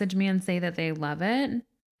somebody message me and say that they love it.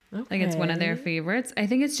 Okay. Like it's one of their favorites. I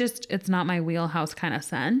think it's not my wheelhouse kind of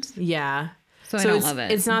scent. Yeah. So I don't love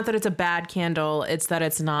it. It's not that it's a bad candle. It's that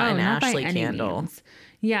it's not an Ashley candle. Means.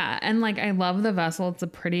 Yeah. And like, I love the vessel. It's the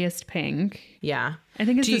prettiest pink. Yeah. I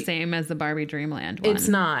think it's the same as the Barbie Dreamland one. It's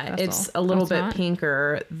not. Vessel. It's a little bit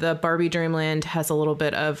pinker. The Barbie Dreamland has a little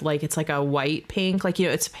bit of like, it's like a white pink. Like, you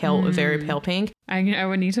know, it's pale, very pale pink. I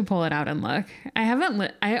would need to pull it out and look.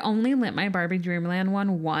 I only lit my Barbie Dreamland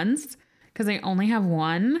one once because I only have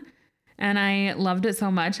one. And I loved it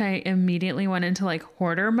so much, I immediately went into like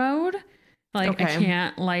hoarder mode. Like, I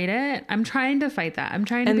can't light it. I'm trying to fight that. I'm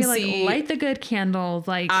trying to be like, light the good candles.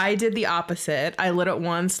 Like, I did the opposite. I lit it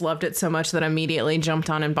once, loved it so much that I immediately jumped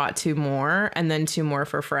on and bought 2 more and then 2 more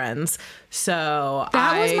for friends. So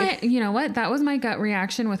you know what? That was my gut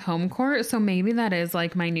reaction with Homecourt. So maybe that is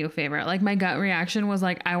like my new favorite. Like, my gut reaction was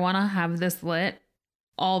like, I want to have this lit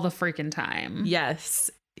all the freaking time.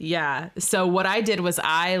 Yes. Yeah. So what I did was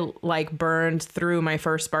I like burned through my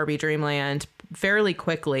first Barbie Dreamland fairly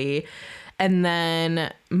quickly. And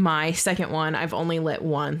then my second one, I've only lit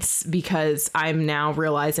once because I'm now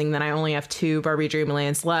realizing that I only have 2 Barbie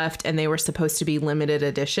Dreamlands left, and they were supposed to be limited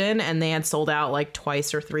edition, and they had sold out like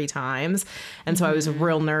twice or 3 times. And so I was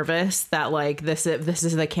real nervous that like this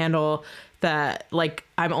is the candle that like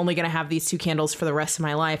I'm only going to have these 2 candles for the rest of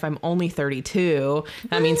my life. I'm only 32.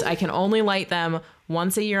 That means I can only light them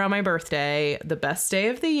once a year on my birthday, the best day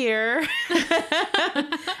of the year.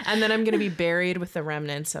 And then I'm going to be buried with the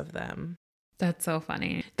remnants of them. That's so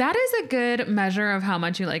funny. That is a good measure of how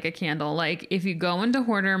much you like a candle. Like, if you go into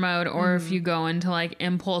hoarder mode or if you go into like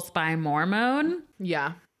impulse buy more mode.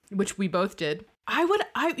 Yeah, which we both did.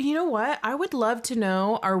 You know what? I would love to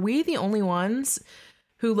know, are we the only ones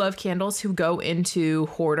who love candles who go into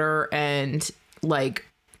hoarder and like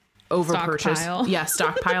overpurchase?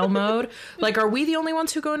 Stockpile mode. Like, are we the only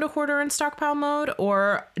ones who go into hoarder and stockpile mode,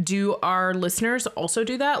 or do our listeners also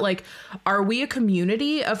do that? Like, are we a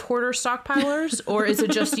community of hoarder stockpilers, or is it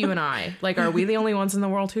just you and I? Like, are we the only ones in the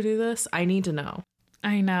world who do this? I need to know.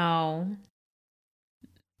 I know.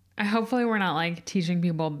 Hopefully we're not like teaching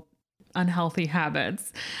people unhealthy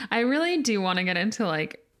habits. I really do want to get into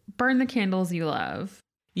like burn the candles you love.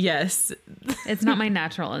 Yes. It's not my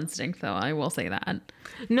natural instinct, though. I will say that.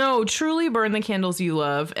 No, truly burn the candles you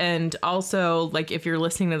love. And also, like, if you're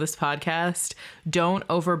listening to this podcast, don't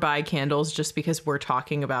overbuy candles just because we're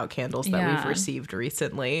talking about candles that we've received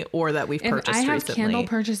recently or that we've purchased recently. I have candle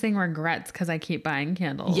purchasing regrets because I keep buying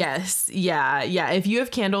candles. Yes. Yeah. Yeah. If you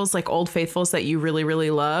have candles like Old Faithfuls that you really, really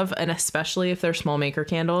love, and especially if they're small maker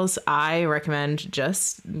candles, I recommend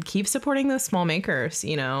just keep supporting those small makers,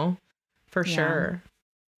 you know, for sure.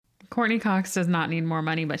 Courtney Cox does not need more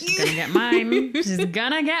money, but she's going to get mine. She's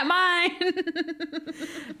going to get mine.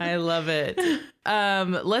 I love it.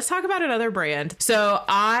 Let's talk about another brand. So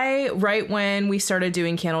right when we started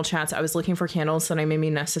doing candle chats, I was looking for candles that I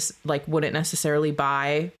maybe wouldn't necessarily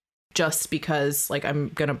buy just because like I'm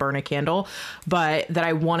going to burn a candle, but that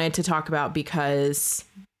I wanted to talk about because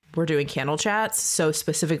we're doing candle chats. So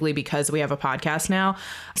specifically because we have a podcast now.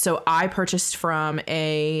 So I purchased from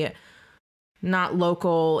not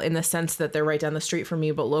local in the sense that they're right down the street from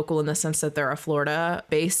me, but local in the sense that they're a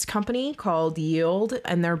Florida-based company called Yield,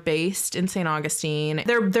 and they're based in St. Augustine.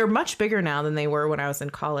 They're much bigger now than they were when I was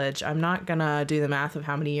in college. I'm not gonna do the math of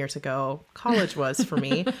how many years ago college was for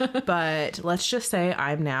me, but let's just say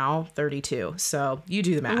I'm now 32. So you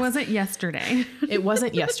do the math. It wasn't yesterday. It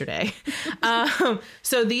wasn't yesterday.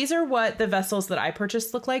 So these are what the vessels that I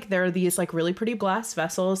purchased look like. They're these like really pretty glass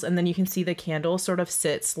vessels, and then you can see the candle sort of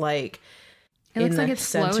sits like it looks like it's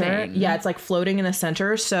floating. Yeah, it's like floating in the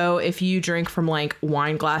center. So if you drink from like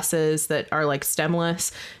wine glasses that are like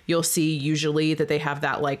stemless, you'll see usually that they have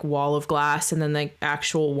that like wall of glass, and then the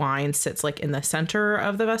actual wine sits like in the center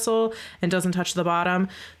of the vessel and doesn't touch the bottom.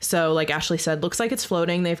 So like Ashley said, looks like it's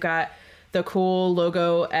floating. They've got the cool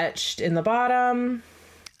logo etched in the bottom.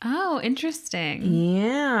 Oh, interesting.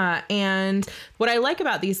 Yeah. And what I like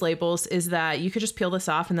about these labels is that you could just peel this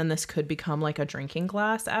off and then this could become like a drinking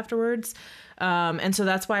glass afterwards. And so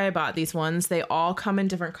that's why I bought these ones. They all come in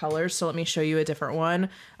different colors. So let me show you a different one.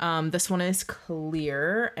 This one is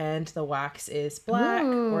clear and the wax is black.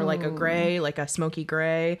 Ooh. Or like a gray, like a smoky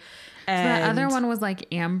gray. And so the other one was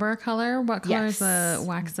like amber color. What color is the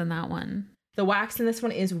wax in that one? The wax in this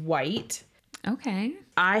one is white. Okay.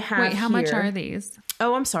 Wait, how much are these?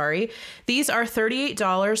 Oh, I'm sorry. These are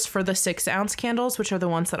 $38 for the 6-ounce candles, which are the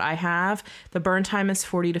ones that I have. The burn time is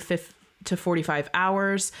 40 to 45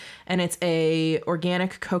 hours, and it's a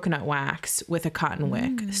organic coconut wax with a cotton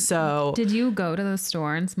wick. So did you go to the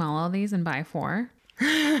store and smell all these and buy 4?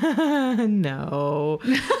 No.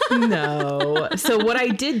 So what I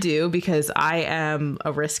did do, because I am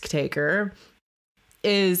a risk taker,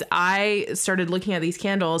 is I started looking at these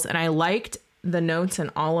candles and I liked the notes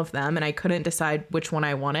in all of them, and I couldn't decide which one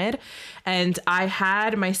I wanted. And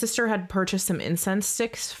my sister had purchased some incense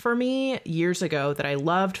sticks for me years ago that I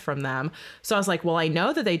loved from them. So I was like, well, I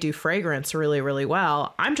know that they do fragrance really, really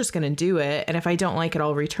well. I'm just going to do it. And if I don't like it,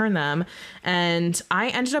 I'll return them. And I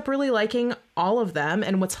ended up really liking all of them.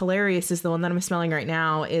 And what's hilarious is the one that I'm smelling right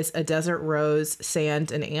now is a desert rose,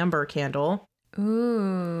 sand, and amber candle.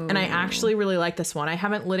 Ooh. And I actually really like this one. I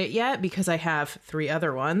haven't lit it yet because I have 3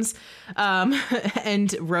 other ones.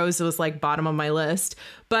 And rose was like bottom of my list.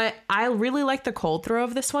 But I really like the cold throw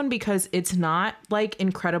of this one because it's not like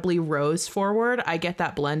incredibly rose forward. I get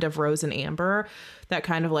that blend of rose and amber that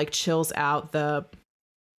kind of like chills out that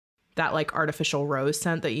like artificial rose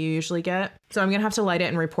scent that you usually get. So I'm going to have to light it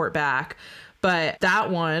and report back. But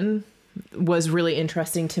that one was really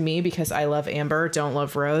interesting to me because I love amber, don't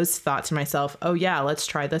love rose. Thought to myself, oh yeah, let's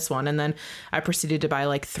try this one. And then I proceeded to buy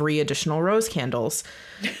like 3 additional rose candles.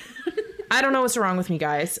 I don't know what's wrong with me,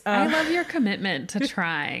 guys. I love your commitment to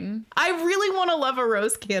trying. I really want to love a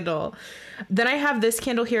rose candle. Then I have this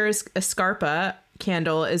candle here is a Scarpa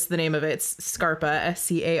candle is the name of it. It's Scarpa,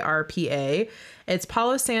 Scarpa. It's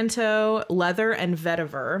Palo Santo, leather, and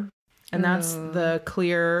vetiver. And that's the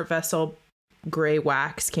clear vessel gray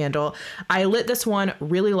wax candle. I lit this one,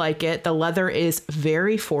 really like it. The leather is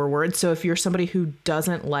very forward. So if you're somebody who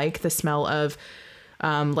doesn't like the smell of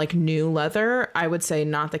like new leather, I would say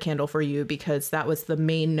not the candle for you because that was the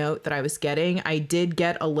main note that I was getting. I did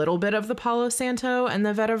get a little bit of the Palo Santo and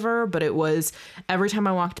the vetiver, but it was every time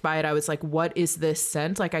I walked by it, I was like, what is this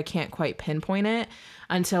scent? Like I can't quite pinpoint it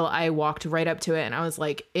until I walked right up to it and I was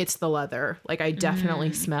like, it's the leather. Like I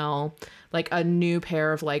definitely smell like a new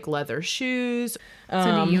pair of like leather shoes.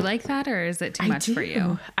 So do you like that or is it too much for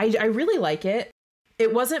you? I really like it.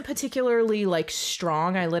 It wasn't particularly like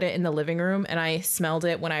strong. I lit it in the living room and I smelled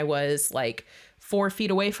it when I was like 4 feet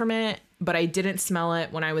away from it, but I didn't smell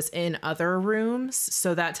it when I was in other rooms.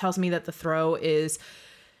 So that tells me that the throw is,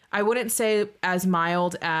 I wouldn't say as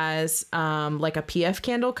mild as like a PF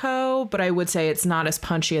Candle Co., but I would say it's not as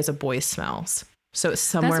punchy as a Boys Smells. So it's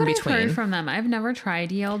somewhere in between. That's what I've heard from them. I've never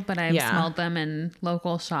tried Yield, but I've smelled them in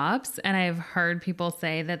local shops. And I've heard people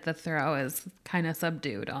say that the throw is kind of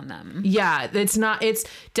subdued on them. Yeah, it's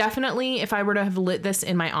definitely, if I were to have lit this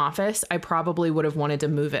in my office, I probably would have wanted to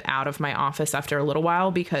move it out of my office after a little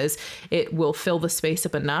while because it will fill the space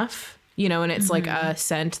up enough, and it's like a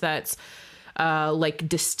scent that's like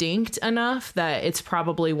distinct enough that it's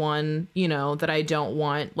probably one, that I don't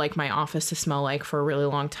want like my office to smell like for a really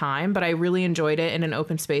long time. But I really enjoyed it in an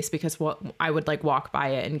open space because I would like walk by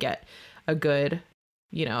it and get a good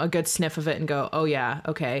sniff of it and go, oh yeah,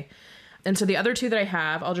 okay. And so the other 2 that I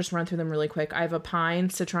have, I'll just run through them really quick. I have a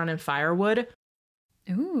pine, citron, and firewood.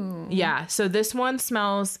 Ooh. Yeah. So this one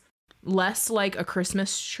smells less like a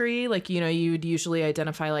Christmas tree, like you'd usually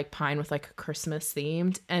identify like pine with like a Christmas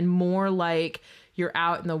themed, and more like you're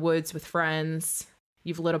out in the woods with friends,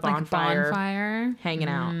 you've lit a bonfire, hanging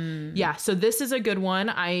out. Yeah, so this is a good one.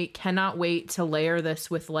 I cannot wait to layer this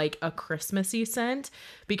with like a Christmassy scent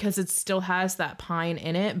because it still has that pine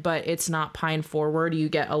in it, but it's not pine forward. You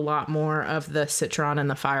get a lot more of the citron and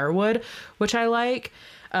the firewood, which I like.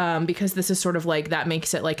 Because this is sort of like, that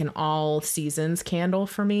makes it like an all seasons candle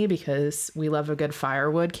for me because we love a good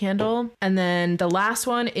firewood candle. And then the last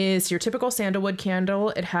one is your typical sandalwood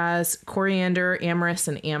candle. It has coriander, amyris,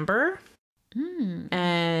 and amber.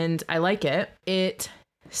 And I like it. It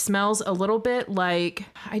smells a little bit like,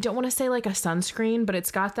 I don't want to say like a sunscreen, but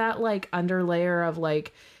it's got that like underlayer of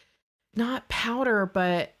like, not powder,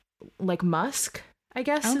 but like musk, I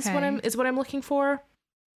guess is what I'm looking for.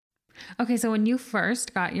 Okay, so when you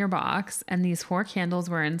first got your box and these 4 candles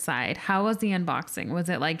were inside, how was the unboxing? Was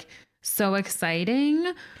it like so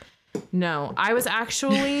exciting? No, I was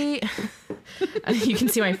actually, you can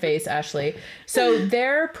see my face, Ashley. So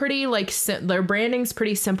they're pretty like, their branding's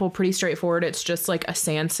pretty simple, pretty straightforward. It's just like a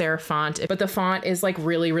sans serif font, but the font is like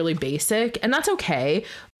really, really basic and that's okay.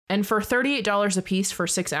 And for $38 a piece for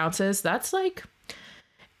 6 ounces, that's like,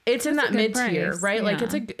 it's in that mid tier, right? Yeah. Like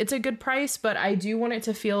it's a good price, but I do want it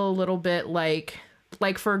to feel a little bit like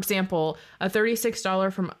for example, a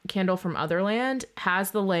 $36 candle from Otherland has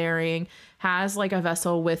the layering, has like a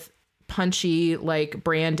vessel with punchy like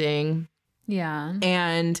branding. Yeah.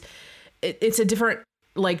 And it's a different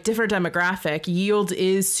demographic. Yield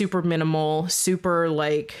is super minimal, super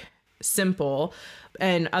like simple.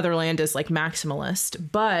 And Otherland is like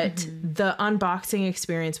maximalist, but the unboxing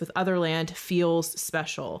experience with Otherland feels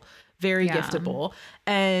special, very giftable.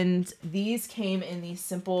 And these came in these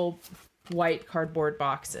simple white cardboard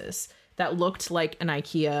boxes that looked like an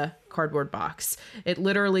IKEA cardboard box. It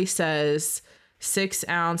literally says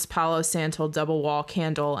 6-ounce Palo Santo double wall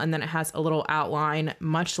candle. And then it has a little outline,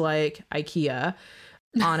 much like IKEA,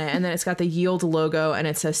 on it. And then it's got the Yield logo, and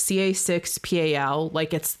it says CA6PAL,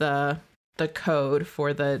 like it's the code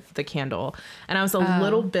for the candle. And I was a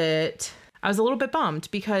little bit bummed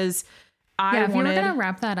because if you were gonna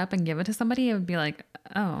wrap that up and give it to somebody, it would be like,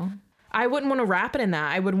 oh. I wouldn't want to wrap it in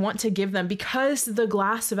that. I would want to give them, because the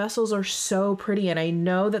glass vessels are so pretty, and I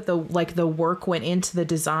know that the work went into the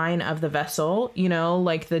design of the vessel, you know,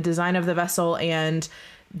 like the design of the vessel and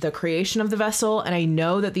the creation of the vessel. And I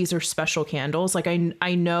know that these are special candles. Like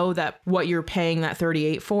I know that what you're paying that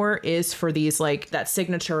 $38 for is for these, like that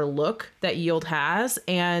signature look that Yield has.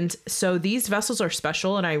 And so these vessels are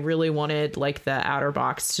special, and I really wanted like the outer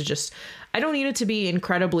box to just, I don't need it to be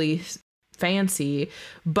incredibly fancy,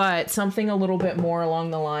 but something a little bit more along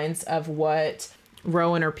the lines of what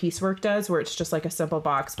Rowan or Piecework does, where it's just like a simple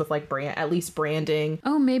box with like at least branding.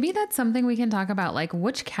 Oh, maybe that's something we can talk about. Like,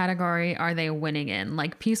 which category are they winning in?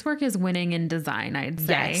 Like, Piecework is winning in design, I'd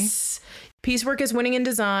say. Yes. Piecework is winning in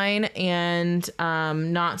design, and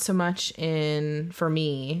not so much for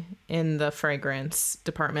me in the fragrance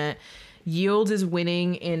department. Yield is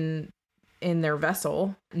winning in their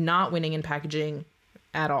vessel, not winning in packaging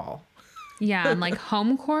at all. Yeah, and like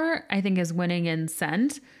Homecourt, I think, is winning in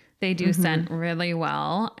scent. They do scent really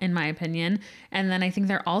well, in my opinion. And then I think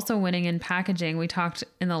they're also winning in packaging. We talked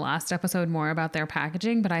in the last episode more about their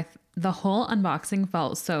packaging, but the whole unboxing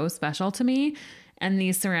felt so special to me. And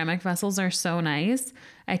these ceramic vessels are so nice.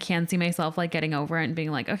 I can see myself like getting over it and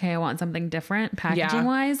being like, okay, I want something different packaging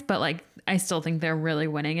wise, but like I still think they're really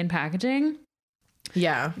winning in packaging.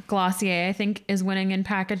 Yeah. Glossier, I think, is winning in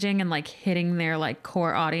packaging and like hitting their like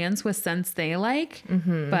core audience with scents they like,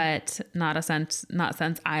 but not scents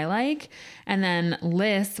I like. And then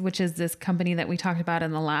Liis, which is this company that we talked about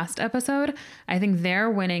in the last episode, I think they're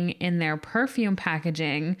winning in their perfume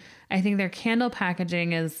packaging. I think their candle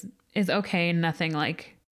packaging is okay. Nothing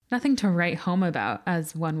to write home about,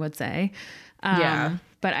 as one would say. But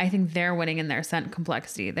I think they're winning in their scent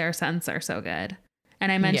complexity. Their scents are so good.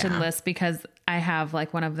 And I mentioned Liis because I have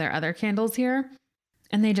like one of their other candles here,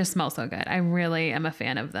 and they just smell so good. I really am a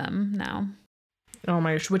fan of them now. Oh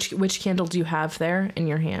my gosh. Which candle do you have there in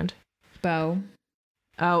your hand? Bow.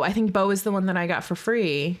 Oh, I think Bow is the one that I got for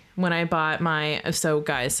free when I bought my. So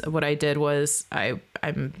guys, what I did was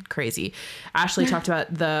I'm crazy. Ashley talked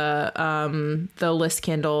about the Liis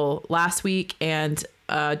candle last week, and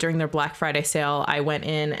during their Black Friday sale, I went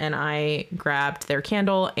in and I grabbed their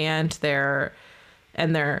candle and their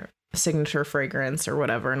signature fragrance or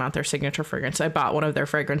whatever, not their signature fragrance. I bought one of their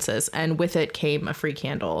fragrances, and with it came a free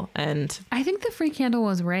candle. And I think the free candle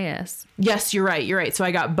was Liis. Yes, you're right. So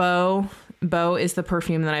I got Bow. Bow is the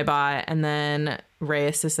perfume that I bought, and then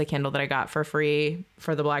Liis is the candle that I got for free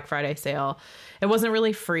for the Black Friday sale. It wasn't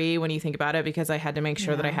really free when you think about it, because I had to make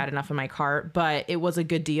sure that I had enough in my cart, but it was a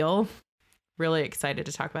good deal. Really excited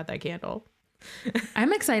to talk about that candle.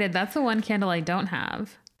 I'm excited. That's the one candle I don't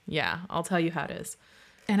have. Yeah, I'll tell you how it is.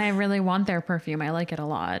 And I really want their perfume. I like it a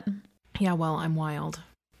lot. Yeah, well, I'm wild.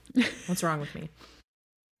 What's wrong with me?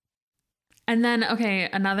 And then, okay,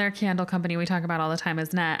 another candle company we talk about all the time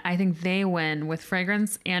is Net. I think they win with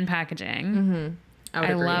fragrance and packaging.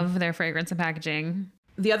 I love their fragrance and packaging.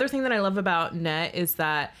 The other thing that I love about Net is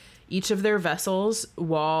that each of their vessels,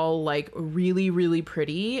 while like really, really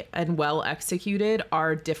pretty and well executed,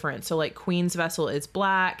 are different. So like Queen's vessel is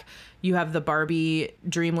black. You have the Barbie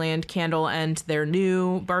Dreamland candle, and their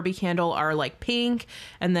new Barbie candle are like pink.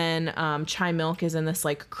 And then Chai Milk is in this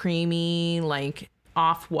like creamy, like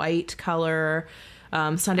off-white color.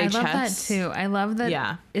 Sunday Chest. I love that too. I love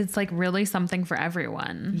that it's like really something for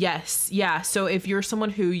everyone. Yes. Yeah. So if you're someone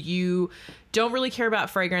who you don't really care about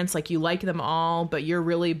fragrance, like you like them all, but you're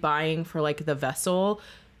really buying for like the vessel,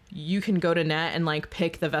 you can go to Net and like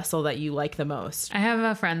pick the vessel that you like the most. I have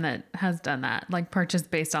a friend that has done that, like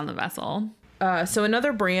purchased based on the vessel. So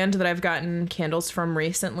another brand that I've gotten candles from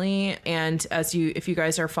recently, and if you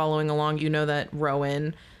guys are following along, you know that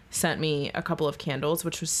Rowan sent me a couple of candles,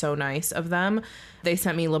 which was so nice of them. They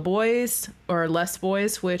sent me Les Bois,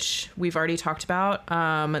 which we've already talked about.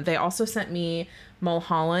 They also sent me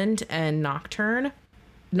Mulholland and Nocturne.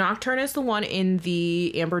 Nocturne is the one in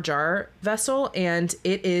the amber jar vessel, and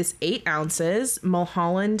it is 8 ounces.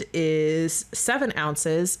 Mulholland is 7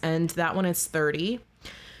 ounces, and that one is 30.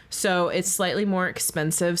 So it's slightly more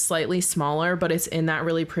expensive, slightly smaller, but it's in that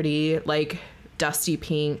really pretty, like, dusty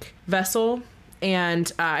pink vessel.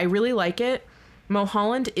 And I really like it.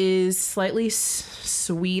 Mulholland is slightly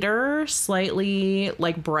sweeter, slightly,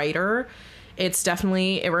 like, brighter It's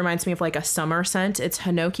definitely, it reminds me of like a summer scent. It's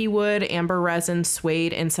hinoki wood, amber resin,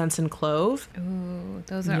 suede, incense, and clove. Ooh,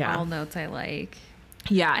 those are all notes I like.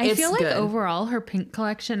 Yeah, I feel like overall her pink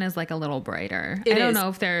collection is like a little brighter. I don't know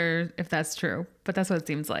if that's true, but that's what it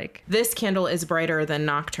seems like. This candle is brighter than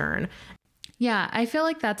Nocturne. Yeah, I feel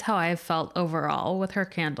like that's how I felt overall with her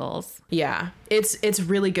candles. Yeah, it's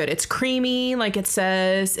really good. It's creamy, like it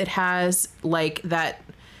says. It has like that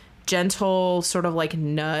gentle sort of like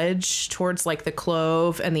nudge towards like the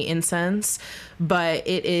clove and the incense, but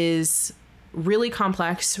it is really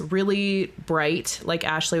complex, really bright, like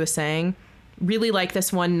Ashley was saying. Really like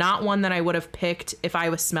this one. Not one that I would have picked if I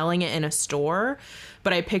was smelling it in a store,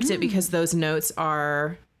 but I picked it because those notes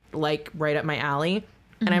are like right up my alley.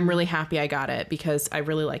 And I'm really happy I got it because I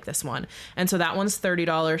really like this one. And so that one's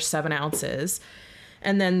 $30, 7 ounces.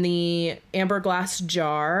 And then the amber glass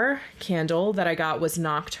jar candle that I got was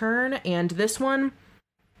Nocturne. And this one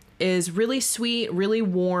is really sweet, really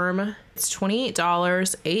warm. It's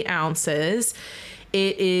 $28, 8 ounces.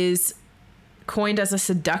 It is coined as a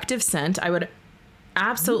seductive scent. I would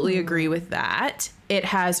absolutely agree with that. It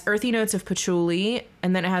has earthy notes of patchouli,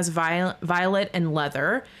 and then it has violet and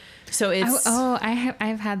leather. So it's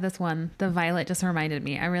I've had this one. The violet just reminded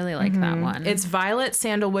me. I really like that one. It's violet,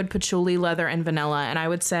 sandalwood, patchouli, leather, and vanilla. And I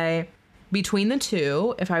would say between the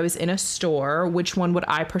two, if I was in a store, which one would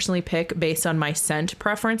I personally pick based on my scent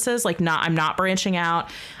preferences? Like I'm not branching out.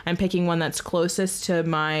 I'm picking one that's closest to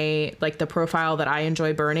my, like the profile that I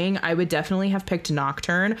enjoy burning. I would definitely have picked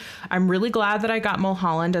Nocturne. I'm really glad that I got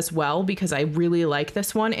Mulholland as well because I really like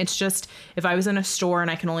this one. It's just, if I was in a store and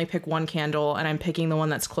I can only pick one candle and I'm picking the one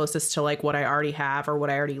that's closest to like what I already have or what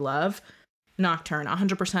I already love, Nocturne.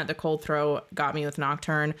 100% the cold throw got me with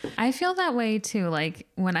Nocturne. I feel that way too. Like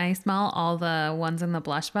when I smell all the ones in the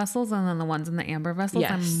blush vessels and then the ones in the amber vessels,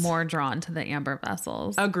 yes. I'm more drawn to the amber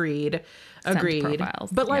vessels. Agreed.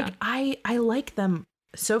 Profiles. But like I like them.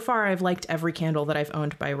 So far I've liked every candle that I've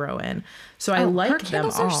owned by Rowan. So I like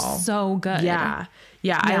them all. Are so good.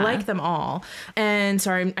 Yeah, I like them all. And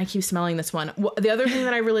sorry, I keep smelling this one. The other thing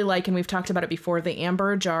that I really like, and we've talked about it before, the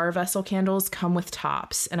amber jar vessel candles come with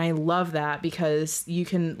tops. And I love that because you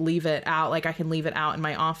can leave it out. Like I can leave it out in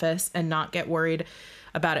my office and not get worried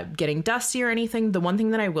about it getting dusty or anything. The one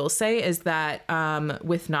thing that I will say is that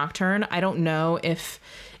with Nocturne, I don't know if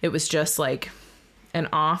it was just like an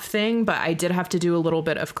off thing, but I did have to do a little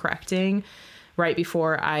bit of correcting right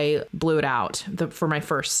before I blew it out for my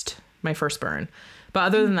first burn. But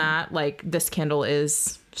other than that, like this candle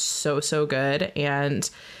is so good. And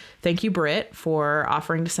thank you, Britt, for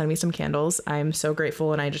offering to send me some candles. I'm so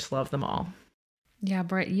grateful and I just love them all. Yeah,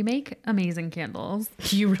 Britt, you make amazing candles.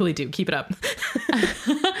 You really do. Keep it up.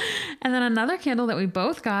 And then another candle that we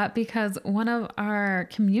both got because one of our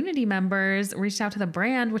community members reached out to the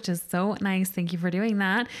brand, which is so nice. Thank you for doing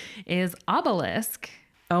that, is Obelisk.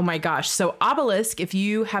 Oh my gosh. So Obelisk, if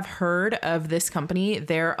you have heard of this company,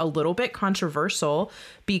 they're a little bit controversial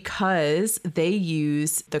because they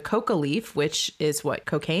use the coca leaf, which is what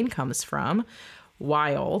cocaine comes from.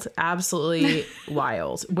 Wild. Absolutely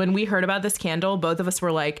wild. When we heard about this candle, both of us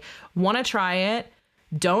were like, want to try it.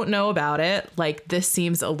 Don't know about it. Like, this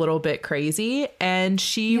seems a little bit crazy. And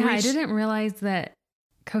I didn't realize that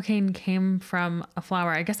cocaine came from a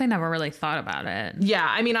flower. I guess I never really thought about it. Yeah.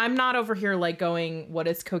 I mean, I'm not over here like going, what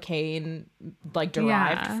is cocaine like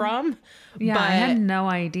derived from? Yeah. But I had no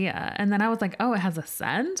idea. And then I was like, oh, it has a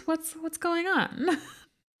scent? What's going on?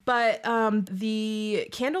 But the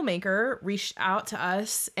candle maker reached out to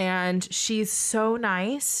us and she's so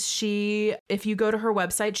nice. If you go to her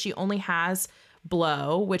website, she only has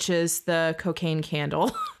Blow, which is the cocaine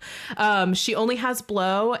candle. She only has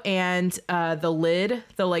Blow and the lid,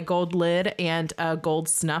 the like gold lid and a gold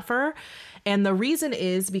snuffer. And the reason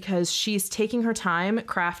is because she's taking her time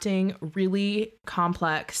crafting really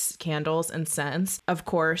complex candles and scents. Of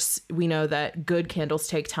course, we know that good candles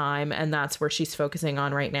take time, and that's where she's focusing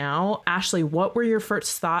on right now. Ashley, what were your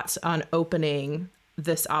first thoughts on opening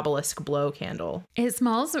this Obelisk Blow candle? It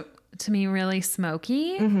smells to me really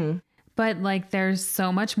smoky. Mm-hmm. But like there's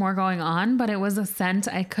so much more going on, but it was a scent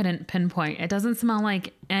I couldn't pinpoint. It doesn't smell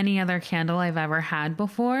like any other candle I've ever had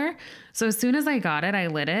before. So as soon as I got it, I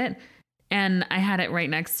lit it and I had it right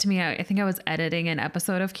next to me. I think I was editing an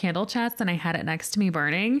episode of Candle Chats and I had it next to me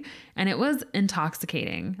burning and it was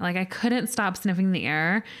intoxicating. Like I couldn't stop sniffing the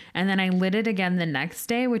air. And then I lit it again the next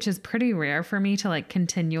day, which is pretty rare for me to like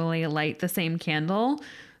continually light the same candle.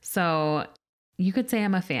 So you could say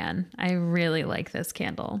I'm a fan. I really like this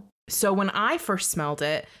candle. So when I first smelled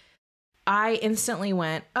it, I instantly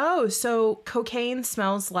went, oh, so cocaine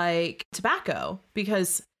smells like tobacco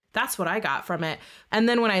because That's what I got from it. And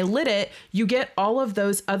then when I lit it, you get all of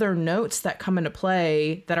those other notes that come into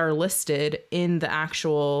play that are listed in the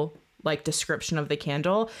actual like description of the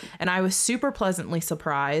candle. And I was super pleasantly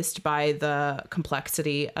surprised by the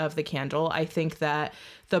complexity of the candle. I think that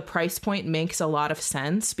the price point makes a lot of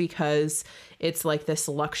sense because it's like this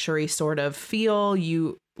luxury sort of feel.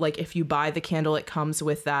 You like if you buy the candle, it comes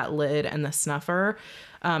with that lid and the snuffer.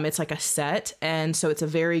 It's like a set. And so it's a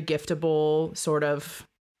very giftable sort of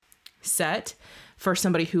set for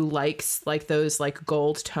somebody who likes like those like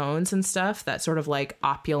gold tones and stuff, that sort of like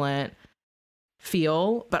opulent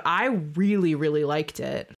feel. But I really, really liked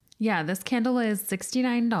it. Yeah, this candle is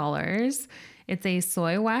 $69. It's a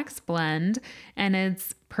soy wax blend and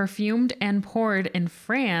it's perfumed and poured in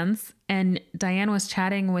France. And Diane was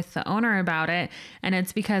chatting with the owner about it. And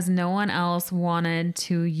it's because no one else wanted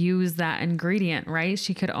to use that ingredient, right?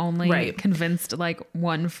 She could only convinced like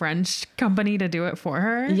one French company to do it for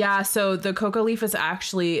her. Yeah. So the coca leaf is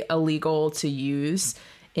actually illegal to use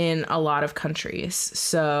in a lot of countries.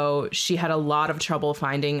 So she had a lot of trouble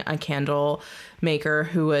finding a candle maker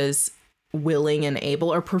who was willing and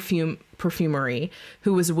able, or perfumery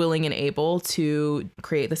who was willing and able to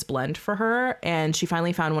create this blend for her. And she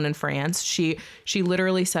finally found one in France. She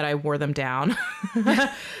literally said, I wore them down.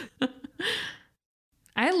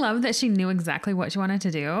 I love that she knew exactly what she wanted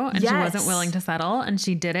to do and she wasn't willing to settle, and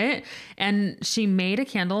she did it. And she made a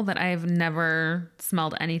candle that I've never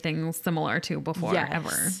smelled anything similar to before,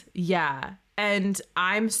 ever. Yeah. And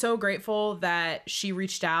I'm so grateful that she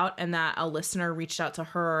reached out and that a listener reached out to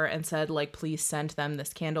her and said, like, please send them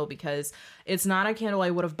this candle, because it's not a candle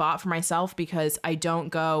I would have bought for myself, because I don't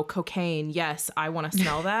go cocaine. Yes, I want to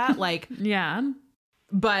smell that. Like, yeah.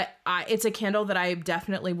 But it's a candle that I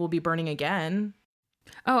definitely will be burning again.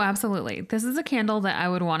 Oh, absolutely. This is a candle that I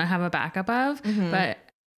would want to have a backup of, but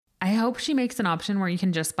I hope she makes an option where you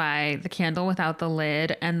can just buy the candle without the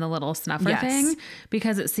lid and the little snuffer thing,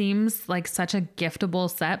 because it seems like such a giftable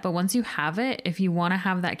set. But once you have it, if you want to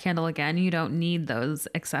have that candle again, you don't need those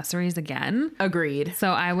accessories again. Agreed.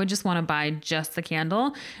 So I would just want to buy just the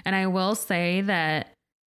candle. And I will say that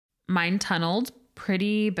mine tunneled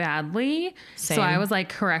pretty badly. Same. So I was like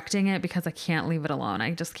correcting it because I can't leave it alone.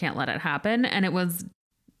 I just can't let it happen. And it was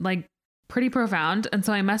like pretty profound. And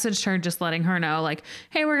so I messaged her just letting her know, like,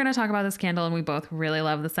 hey, we're going to talk about this candle and we both really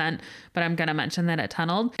love the scent, but I'm going to mention that it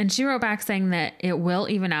tunneled. And she wrote back saying that it will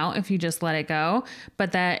even out if you just let it go,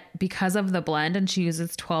 but that because of the blend and she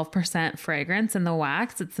uses 12% fragrance in the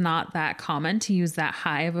wax, it's not that common to use that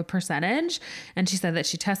high of a percentage. And she said that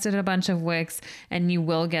she tested a bunch of wicks and you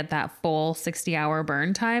will get that full 60-hour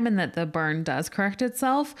burn time, and that the burn does correct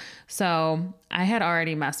itself. So I had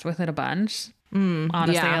already messed with it a bunch.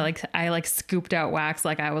 Honestly, I scooped out wax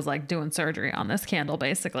like I was like doing surgery on this candle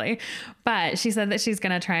basically. But she said that she's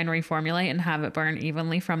going to try and reformulate and have it burn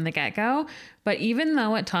evenly from the get-go. But even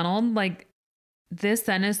though it tunneled, like, this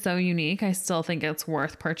scent is so unique, I still think it's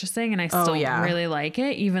worth purchasing, and I still really like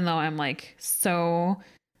it, even though I'm like so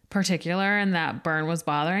particular and that burn was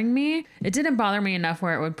bothering me. It didn't bother me enough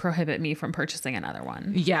where it would prohibit me from purchasing another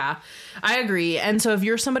one. Yeah, I agree. And so if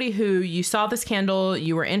you're somebody who you saw this candle,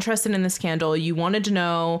 you were interested in this candle, you wanted to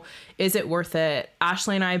know, is it worth it?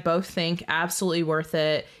 Ashley and I both think absolutely worth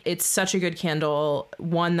it. It's such a good candle,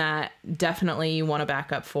 one that definitely you want to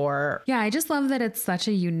back up for. Yeah, I just love that it's such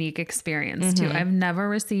a unique experience too. I've never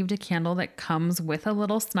received a candle that comes with a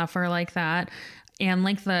little snuffer like that, and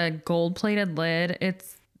like the gold-plated lid.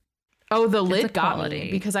 Oh, the lid got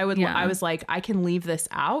me, because I was like, I can leave this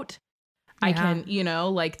out. I can,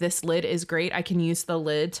 like, this lid is great. I can use the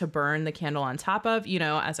lid to burn the candle on top of,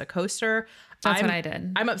 as a coaster. That's what I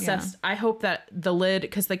did. I'm obsessed. Yeah. I hope that the lid,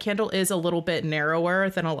 because the candle is a little bit narrower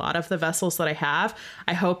than a lot of the vessels that I have.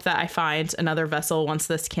 I hope that I find another vessel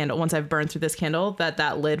once I've burned through this candle,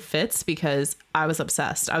 that lid fits, because I was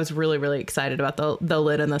obsessed. I was really, really excited about the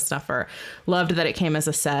lid and the snuffer. Loved that it came as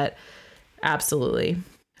a set. Absolutely.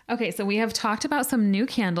 Okay, so we have talked about some new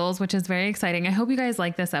candles, which is very exciting. I hope you guys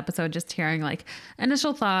like this episode, just hearing like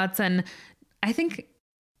initial thoughts. And I think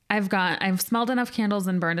I've smelled enough candles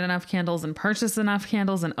and burned enough candles and purchased enough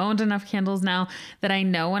candles and owned enough candles now that I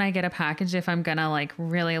know when I get a package if I'm gonna like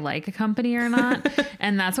really like a company or not.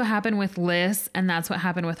 And that's what happened with Liis, and that's what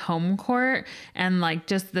happened with Homecourt. And like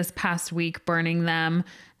just this past week burning them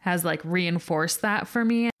has like reinforced that for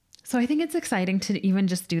me. So I think it's exciting to even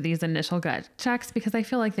just do these initial gut checks, because I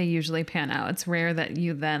feel like they usually pan out. It's rare that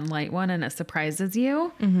you then light one and it surprises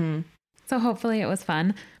you. So hopefully it was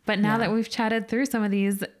fun. But now that we've chatted through some of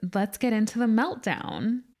these, let's get into the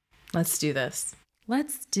meltdown. Let's do this.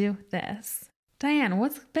 Diane,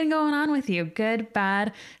 what's been going on with you? Good, bad?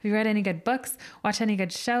 Have you read any good books? Watched any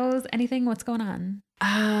good shows? Anything? What's going on?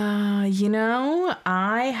 I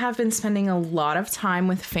have been spending a lot of time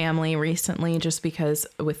with family recently just because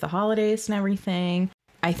with the holidays and everything.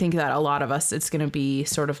 I think that a lot of us, it's going to be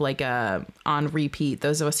sort of like on repeat.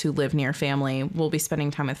 Those of us who live near family will be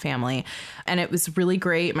spending time with family. And it was really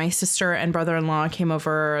great. My sister and brother-in-law came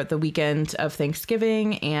over the weekend of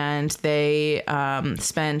Thanksgiving, and they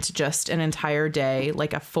spent just an entire day,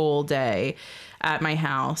 like a full day at my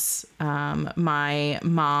house. My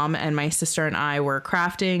mom and my sister and I were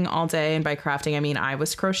crafting all day. And by crafting, I mean I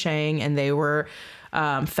was crocheting and they were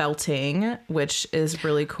felting, which is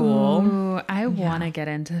really cool. Ooh, I want to get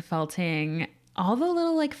into felting. All the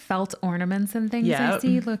little like felt ornaments and things I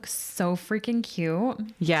see look so freaking cute.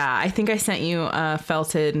 Yeah, I think I sent you a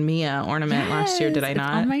felted Mia ornament last year, did I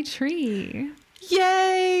not? It's on my tree.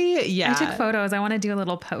 Yay! Yeah. I took photos. I want to do a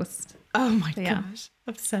little post. Oh my gosh.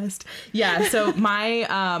 Obsessed. Yeah. So my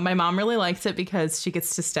mom really likes it because she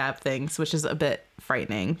gets to stab things, which is a bit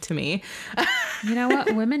frightening to me. You know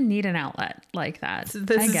what? Women need an outlet like that.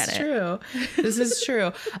 I get it. True. This is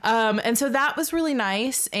true. And so that was really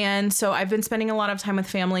nice. And so I've been spending a lot of time with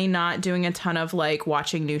family, not doing a ton of like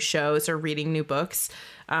watching new shows or reading new books,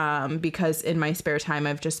 because in my spare time,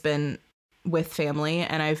 I've just been with family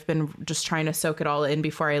and I've been just trying to soak it all in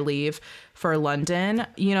before I leave for London.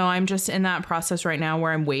 You know, I'm just in that process right now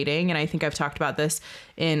where I'm waiting. And I think I've talked about this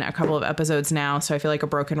in a couple of episodes now. So I feel like a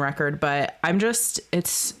broken record, but I'm just,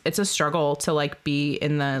 it's a struggle to like be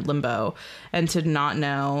in the limbo and to not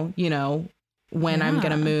know, you know, when I'm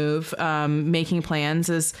going to move. Making plans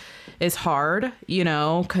is hard, you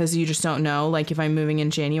know, because you just don't know. Like if I'm moving in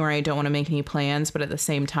January, I don't want to make any plans. But at the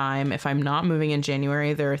same time, if I'm not moving in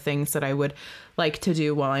January, there are things that I would like to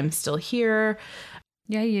do while I'm still here.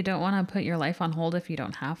 Yeah, you don't want to put your life on hold if you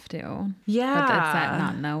don't have to. Yeah. But that's that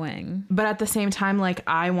not knowing. But at the same time, like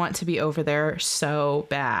I want to be over there so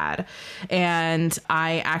bad. And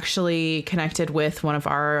I actually connected with one of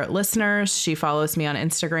our listeners. She follows me on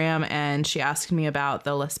Instagram and she asked me about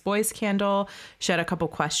the Les Boys candle. She had a couple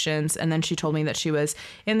questions and then she told me that she was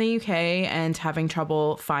in the UK and having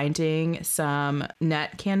trouble finding some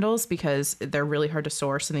net candles because they're really hard to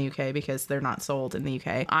source in the UK because they're not sold in the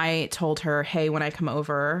UK. I told her, hey, when I come over,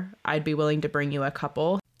 I'd be willing to bring you a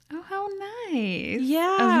couple. Oh, how nice.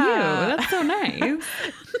 Yeah. Of you. That's so nice.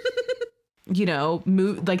 You know,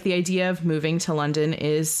 like the idea of moving to London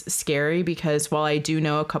is scary because while I do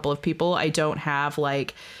know a couple of people, I don't have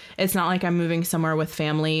like, it's not like I'm moving somewhere with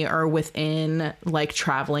family or within like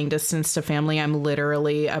traveling distance to family. I'm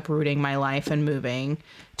literally uprooting my life and moving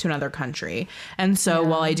to another country. And so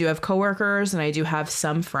while I do have coworkers and I do have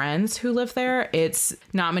some friends who live there, it's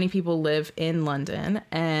not many people live in London.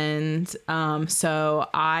 And so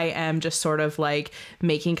I am just sort of like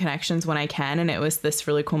making connections when I can. And it was this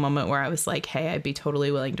really cool moment where I was like, hey, I'd be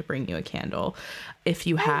totally willing to bring you a candle if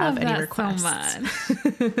you have any requests. So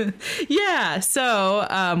much. Yeah. So,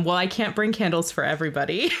 well, I can't bring candles for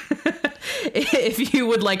everybody. If you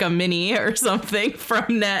would like a mini or something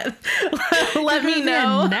from Net, let me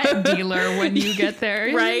know. A Net dealer when you get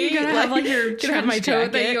there, right? You're gonna have like your trench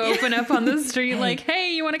coat that you open up on the street. Hey. Like,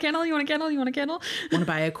 hey, you want a candle? You want a candle? You want a candle? Want to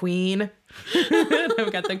buy a queen?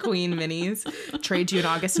 I've got the queen minis. Trade you an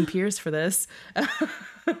August and Piers for this.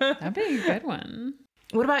 That'd be a good one.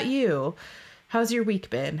 What about you? How's your week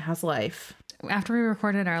been? How's life? After we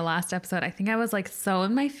recorded our last episode, I think I was like so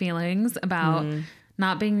in my feelings about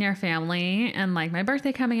not being near family and like my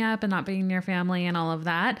birthday coming up and not being near family and all of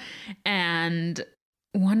that. And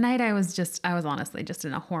one night I was honestly just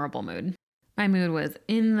in a horrible mood. My mood was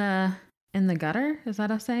in the gutter. Is that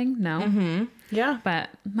a saying? No. Mm-hmm. Yeah. But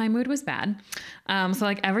my mood was bad. So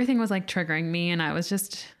like everything was like triggering me and I was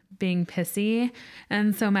just being pissy.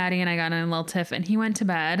 And so Maddie and I got in a little tiff and he went to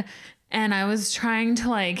bed and I was trying to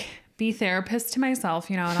like be therapist to myself,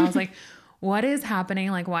 you know, and I was like, what is happening?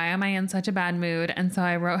 Like, why am I in such a bad mood? And so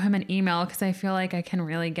I wrote him an email because I feel like I can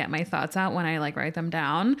really get my thoughts out when I like write them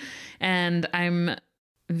down. And I'm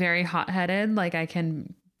very hot-headed. Like I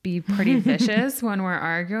can be pretty vicious when we're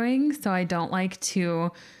arguing. So I don't like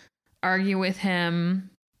to argue with him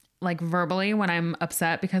like verbally when I'm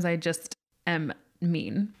upset because I just am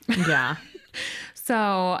mean. Yeah.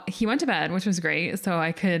 So he went to bed, which was great. So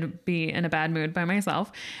I could be in a bad mood by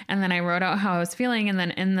myself. And then I wrote out how I was feeling. And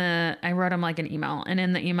then I wrote him like an email. And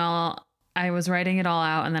in the email, I was writing it all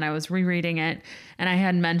out and then I was rereading it. And I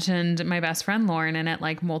had mentioned my best friend Lauren in it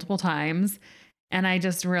like multiple times. And I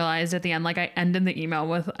just realized at the end, like I ended the email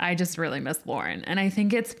with, I just really miss Lauren. And I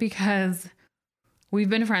think it's because we've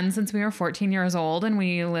been friends since we were 14 years old and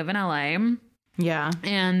we live in LA. Yeah.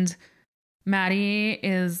 And Maddie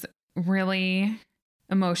is really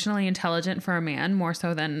emotionally intelligent for a man, more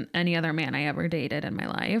so than any other man I ever dated in my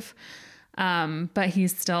life. But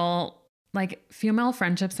he's still like, female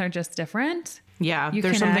friendships are just different. Yeah,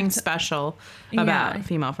 there's something special about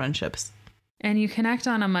female friendships. And you connect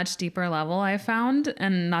on a much deeper level, I found.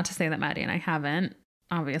 And not to say that Maddie and I haven't,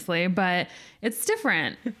 obviously, but it's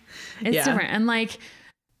different. It's different. And like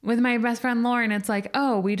with my best friend Lauren, it's like,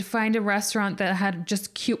 oh, we'd find a restaurant that had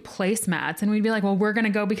just cute placemats. And we'd be like, well, we're going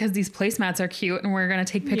to go because these placemats are cute and we're going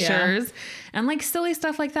to take pictures and like silly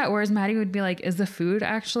stuff like that. Whereas Maddie would be like, is the food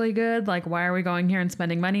actually good? Like, why are we going here and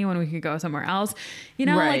spending money when we could go somewhere else? You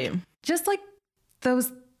know, like just like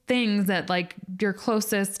those things that like your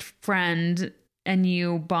closest friend and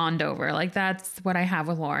you bond over. Like that's what I have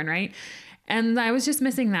with Lauren, right? And I was just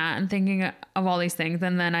missing that and thinking of all these things.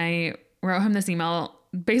 And then I wrote him this email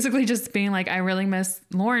basically just being like, I really miss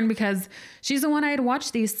Lauren because she's the one I'd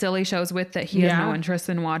watched these silly shows with that he has no interest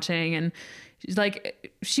in watching. And she's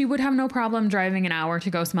like, she would have no problem driving an hour to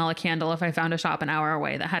go smell a candle if I found a shop an hour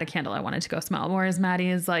away that had a candle I wanted to go smell. Whereas Maddie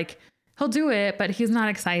is like, he'll do it, but he's not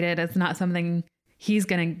excited. It's not something he's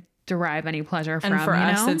going to derive any pleasure from. And for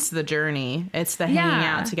us, it's the journey. It's the hanging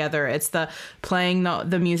out together. It's the playing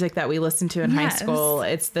the music that we listened to in high school.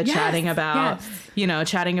 It's the chatting about,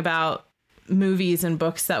 chatting about movies and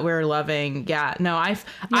books that we're loving. Yeah. No,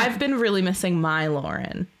 I've been really missing my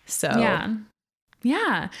Lauren. So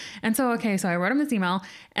yeah. And so, so I wrote him this email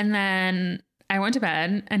and then I went to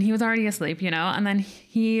bed and he was already asleep, and then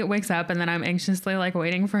he wakes up and then I'm anxiously like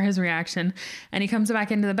waiting for his reaction. And he comes back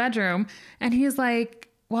into the bedroom and he's like,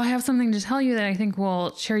 well, I have something to tell you that I think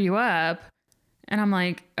will cheer you up. And I'm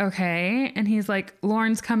like, okay. And he's like,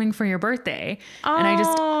 Lauren's coming for your birthday. Oh. And I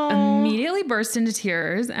just immediately burst into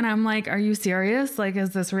tears. And I'm like, are you serious? Like,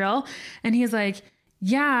 is this real? And he's like,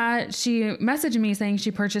 yeah, she messaged me saying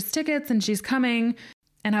she purchased tickets and she's coming.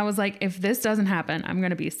 And I was like, if this doesn't happen, I'm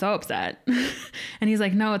going to be so upset. And he's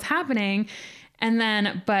like, no, it's happening. And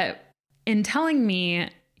then, but in telling me,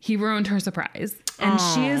 he ruined her surprise. And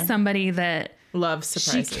she is somebody that loves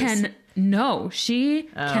surprises. She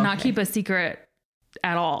cannot keep a secret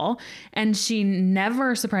at all. And she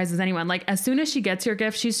never surprises anyone. Like as soon as she gets your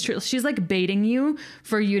gift, she's like baiting you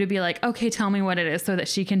for you to be like, okay, tell me what it is so that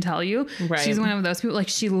she can tell you. Right. She's one of those people. Like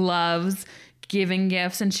she loves giving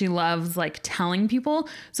gifts and she loves like telling people.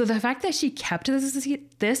 So the fact that she kept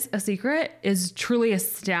this a secret is truly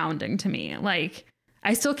astounding to me. Like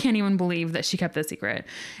I still can't even believe that she kept this secret.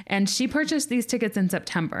 And she purchased these tickets in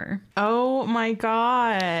September. Oh my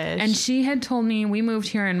gosh. And she had told me, we moved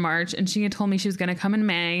here in March, and she had told me she was going to come in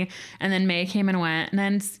May. And then May came and went. And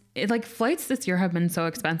then flights this year have been so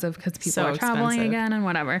expensive because people are traveling again and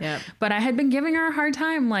whatever. Yep. But I had been giving her a hard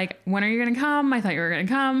time. Like, when are you going to come? I thought you were going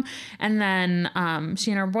to come. And then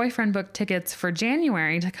she and her boyfriend booked tickets for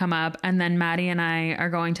January to come up. And then Maddie and I are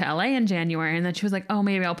going to LA in January. And then she was like, oh,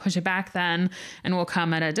 maybe I'll push it back then and we'll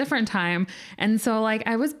come at a different time. And so like,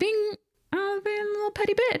 I was being a little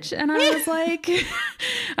petty bitch. And I was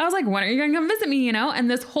like, when are you going to come visit me?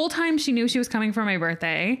 And this whole time she knew she was coming for my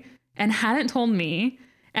birthday and hadn't told me.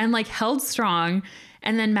 And like held strong.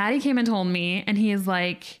 And then Maddie came and told me, and he's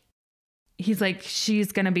like,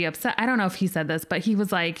 she's going to be upset. I don't know if he said this, but he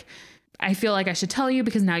was like, I feel like I should tell you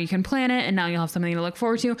because now you can plan it and now you'll have something to look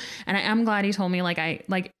forward to. And I am glad he told me,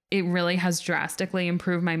 it really has drastically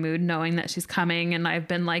improved my mood knowing that she's coming. And I've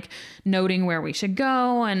been like noting where we should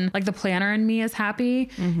go. And like the planner in me is happy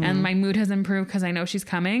and my mood has improved because I know she's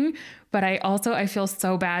coming. But I feel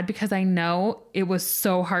so bad because I know it was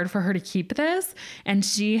so hard for her to keep this. And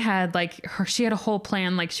she had she had a whole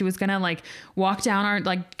plan. Like she was going to like walk down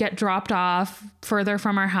get dropped off further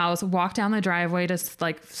from our house, walk down the driveway to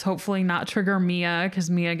like hopefully not trigger Mia because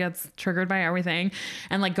Mia gets triggered by everything,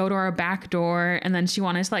 and like go to our back door. And then she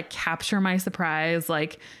wanted to like capture my surprise.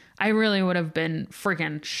 Like I really would have been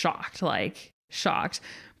freaking shocked.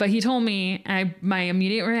 But he told me, my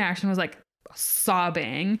immediate reaction was like,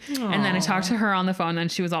 sobbing. Aww. And then I talked to her on the phone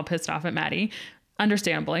and she was all pissed off at Maddie.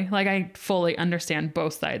 Understandably. Like I fully understand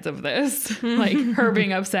both sides of this. Like her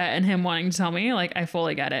being upset and him wanting to tell me, like I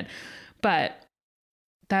fully get it. But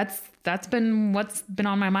that's been what's been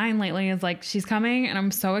on my mind lately is like she's coming and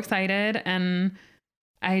I'm so excited and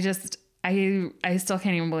I still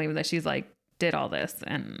can't even believe that she's like did all this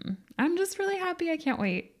and I'm just really happy. I can't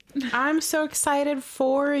wait. I'm so excited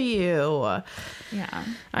for you. Yeah.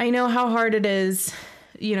 I know how hard it is,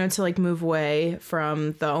 to like move away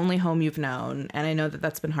from the only home you've known. And I know that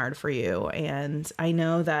that's been hard for you. And I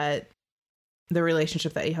know that the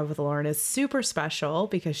relationship that you have with Lauren is super special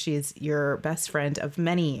because she's your best friend of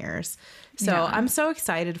many years. So I'm so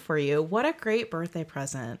excited for you. What a great birthday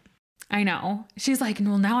present. I know. She's like,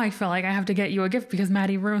 well, now I feel like I have to get you a gift because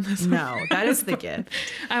Maddie ruined this. No, that is the gift.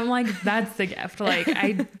 I'm like, that's the gift. Like,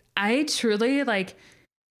 I truly like,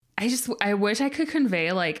 I wish I could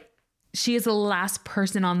convey, like, she is the last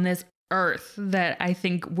person on this earth that I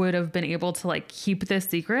think would have been able to like keep this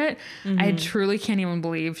secret. I truly can't even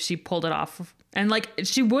believe she pulled it off. And like,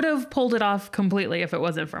 she would have pulled it off completely if it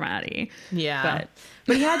wasn't for Maddie. Yeah.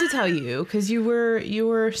 But he had to tell you because you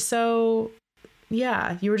were so,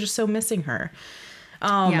 you were just so missing her.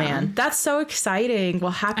 Oh man, that's so exciting.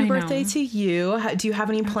 Well, happy birthday to you. Do you have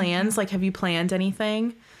any plans? Like, have you planned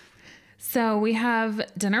anything? So we have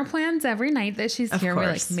dinner plans every night that she's here. We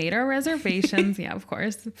like made our reservations. Yeah, of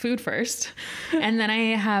course. Food first. And then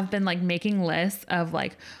I have been like making lists of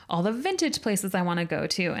like all the vintage places I want to go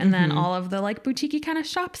to. And then all of the like boutique-y kind of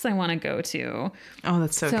shops I want to go to. Oh,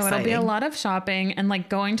 that's so exciting. So it'll be a lot of shopping and like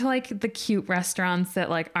going to like the cute restaurants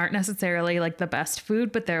that like aren't necessarily like the best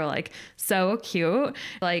food, but they're like so cute.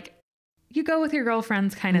 Like you go with your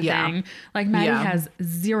girlfriends kind of thing. Like Maddie has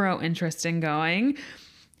zero interest in going.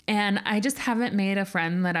 And I just haven't made a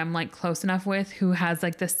friend that I'm like close enough with who has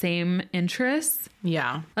like the same interests.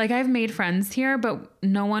 Yeah. Like I've made friends here, but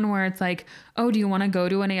no one where it's like, oh, do you want to go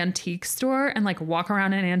to an antique store and like walk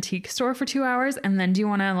around an antique store for 2 hours? And then do you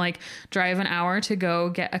want to like drive an hour to go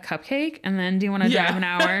get a cupcake? And then do you want to drive an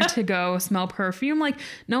hour to go smell perfume? Like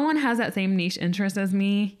no one has that same niche interest as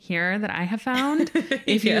me here that I have found.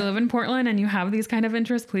 If you live in Portland and you have these kind of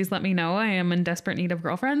interests, please let me know. I am in desperate need of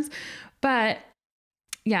girlfriends. But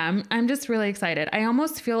yeah, I'm just really excited. I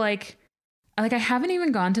almost feel like I haven't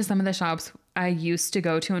even gone to some of the shops I used to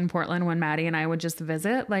go to in Portland when Maddie and I would just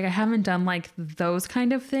visit. Like I haven't done like those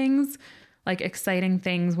kind of things, like exciting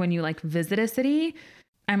things when you like visit a city.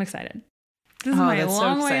 I'm excited. This is my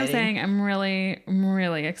long way of saying I'm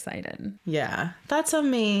really excited. Yeah, that's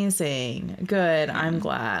amazing. Good. I'm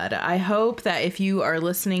glad. I hope that if you are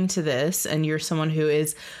listening to this and you're someone who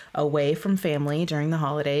is away from family during the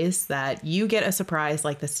holidays, that you get a surprise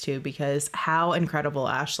like this too, because how incredible,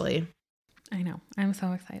 Ashley. I know. I'm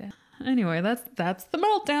so excited. Anyway, that's the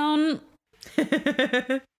meltdown.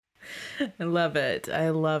 I love it.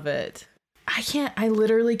 I love it. I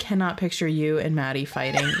literally cannot picture you and Maddie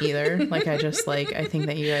fighting either. Like, I think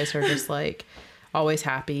that you guys are just like always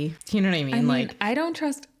happy. You know what I mean? Like, I don't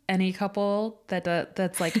trust any couple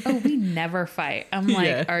that's like, oh, we never fight. I'm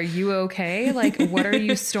like, are you okay? Like, what are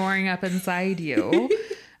you storing up inside you?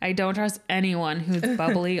 I don't trust anyone who's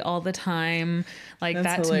bubbly all the time. Like that's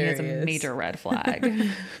that hilarious. To me is a major red flag.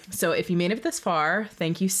 So if you made it this far,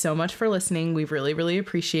 thank you so much for listening. We really, really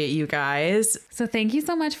appreciate you guys. So thank you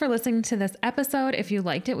so much for listening to this episode. If you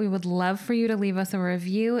liked it, we would love for you to leave us a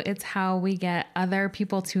review. It's how we get other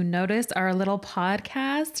people to notice our little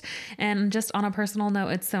podcast. And just on a personal note,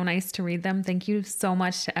 it's so nice to read them. Thank you so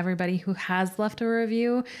much to everybody who has left a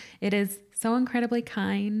review. It is so incredibly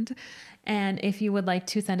kind. And if you would like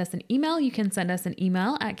to send us an email, you can send us an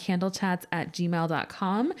email at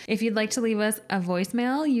candlechats@gmail.com. If you'd like to leave us a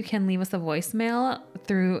voicemail, you can leave us a voicemail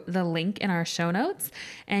through the link in our show notes.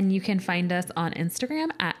 And you can find us on Instagram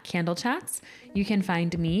at candlechats. You can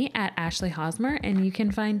find me at Ashley Hosmer, and you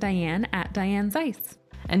can find Diane at Diane Zeiss.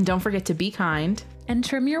 And don't forget to be kind and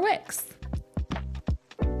trim your wicks.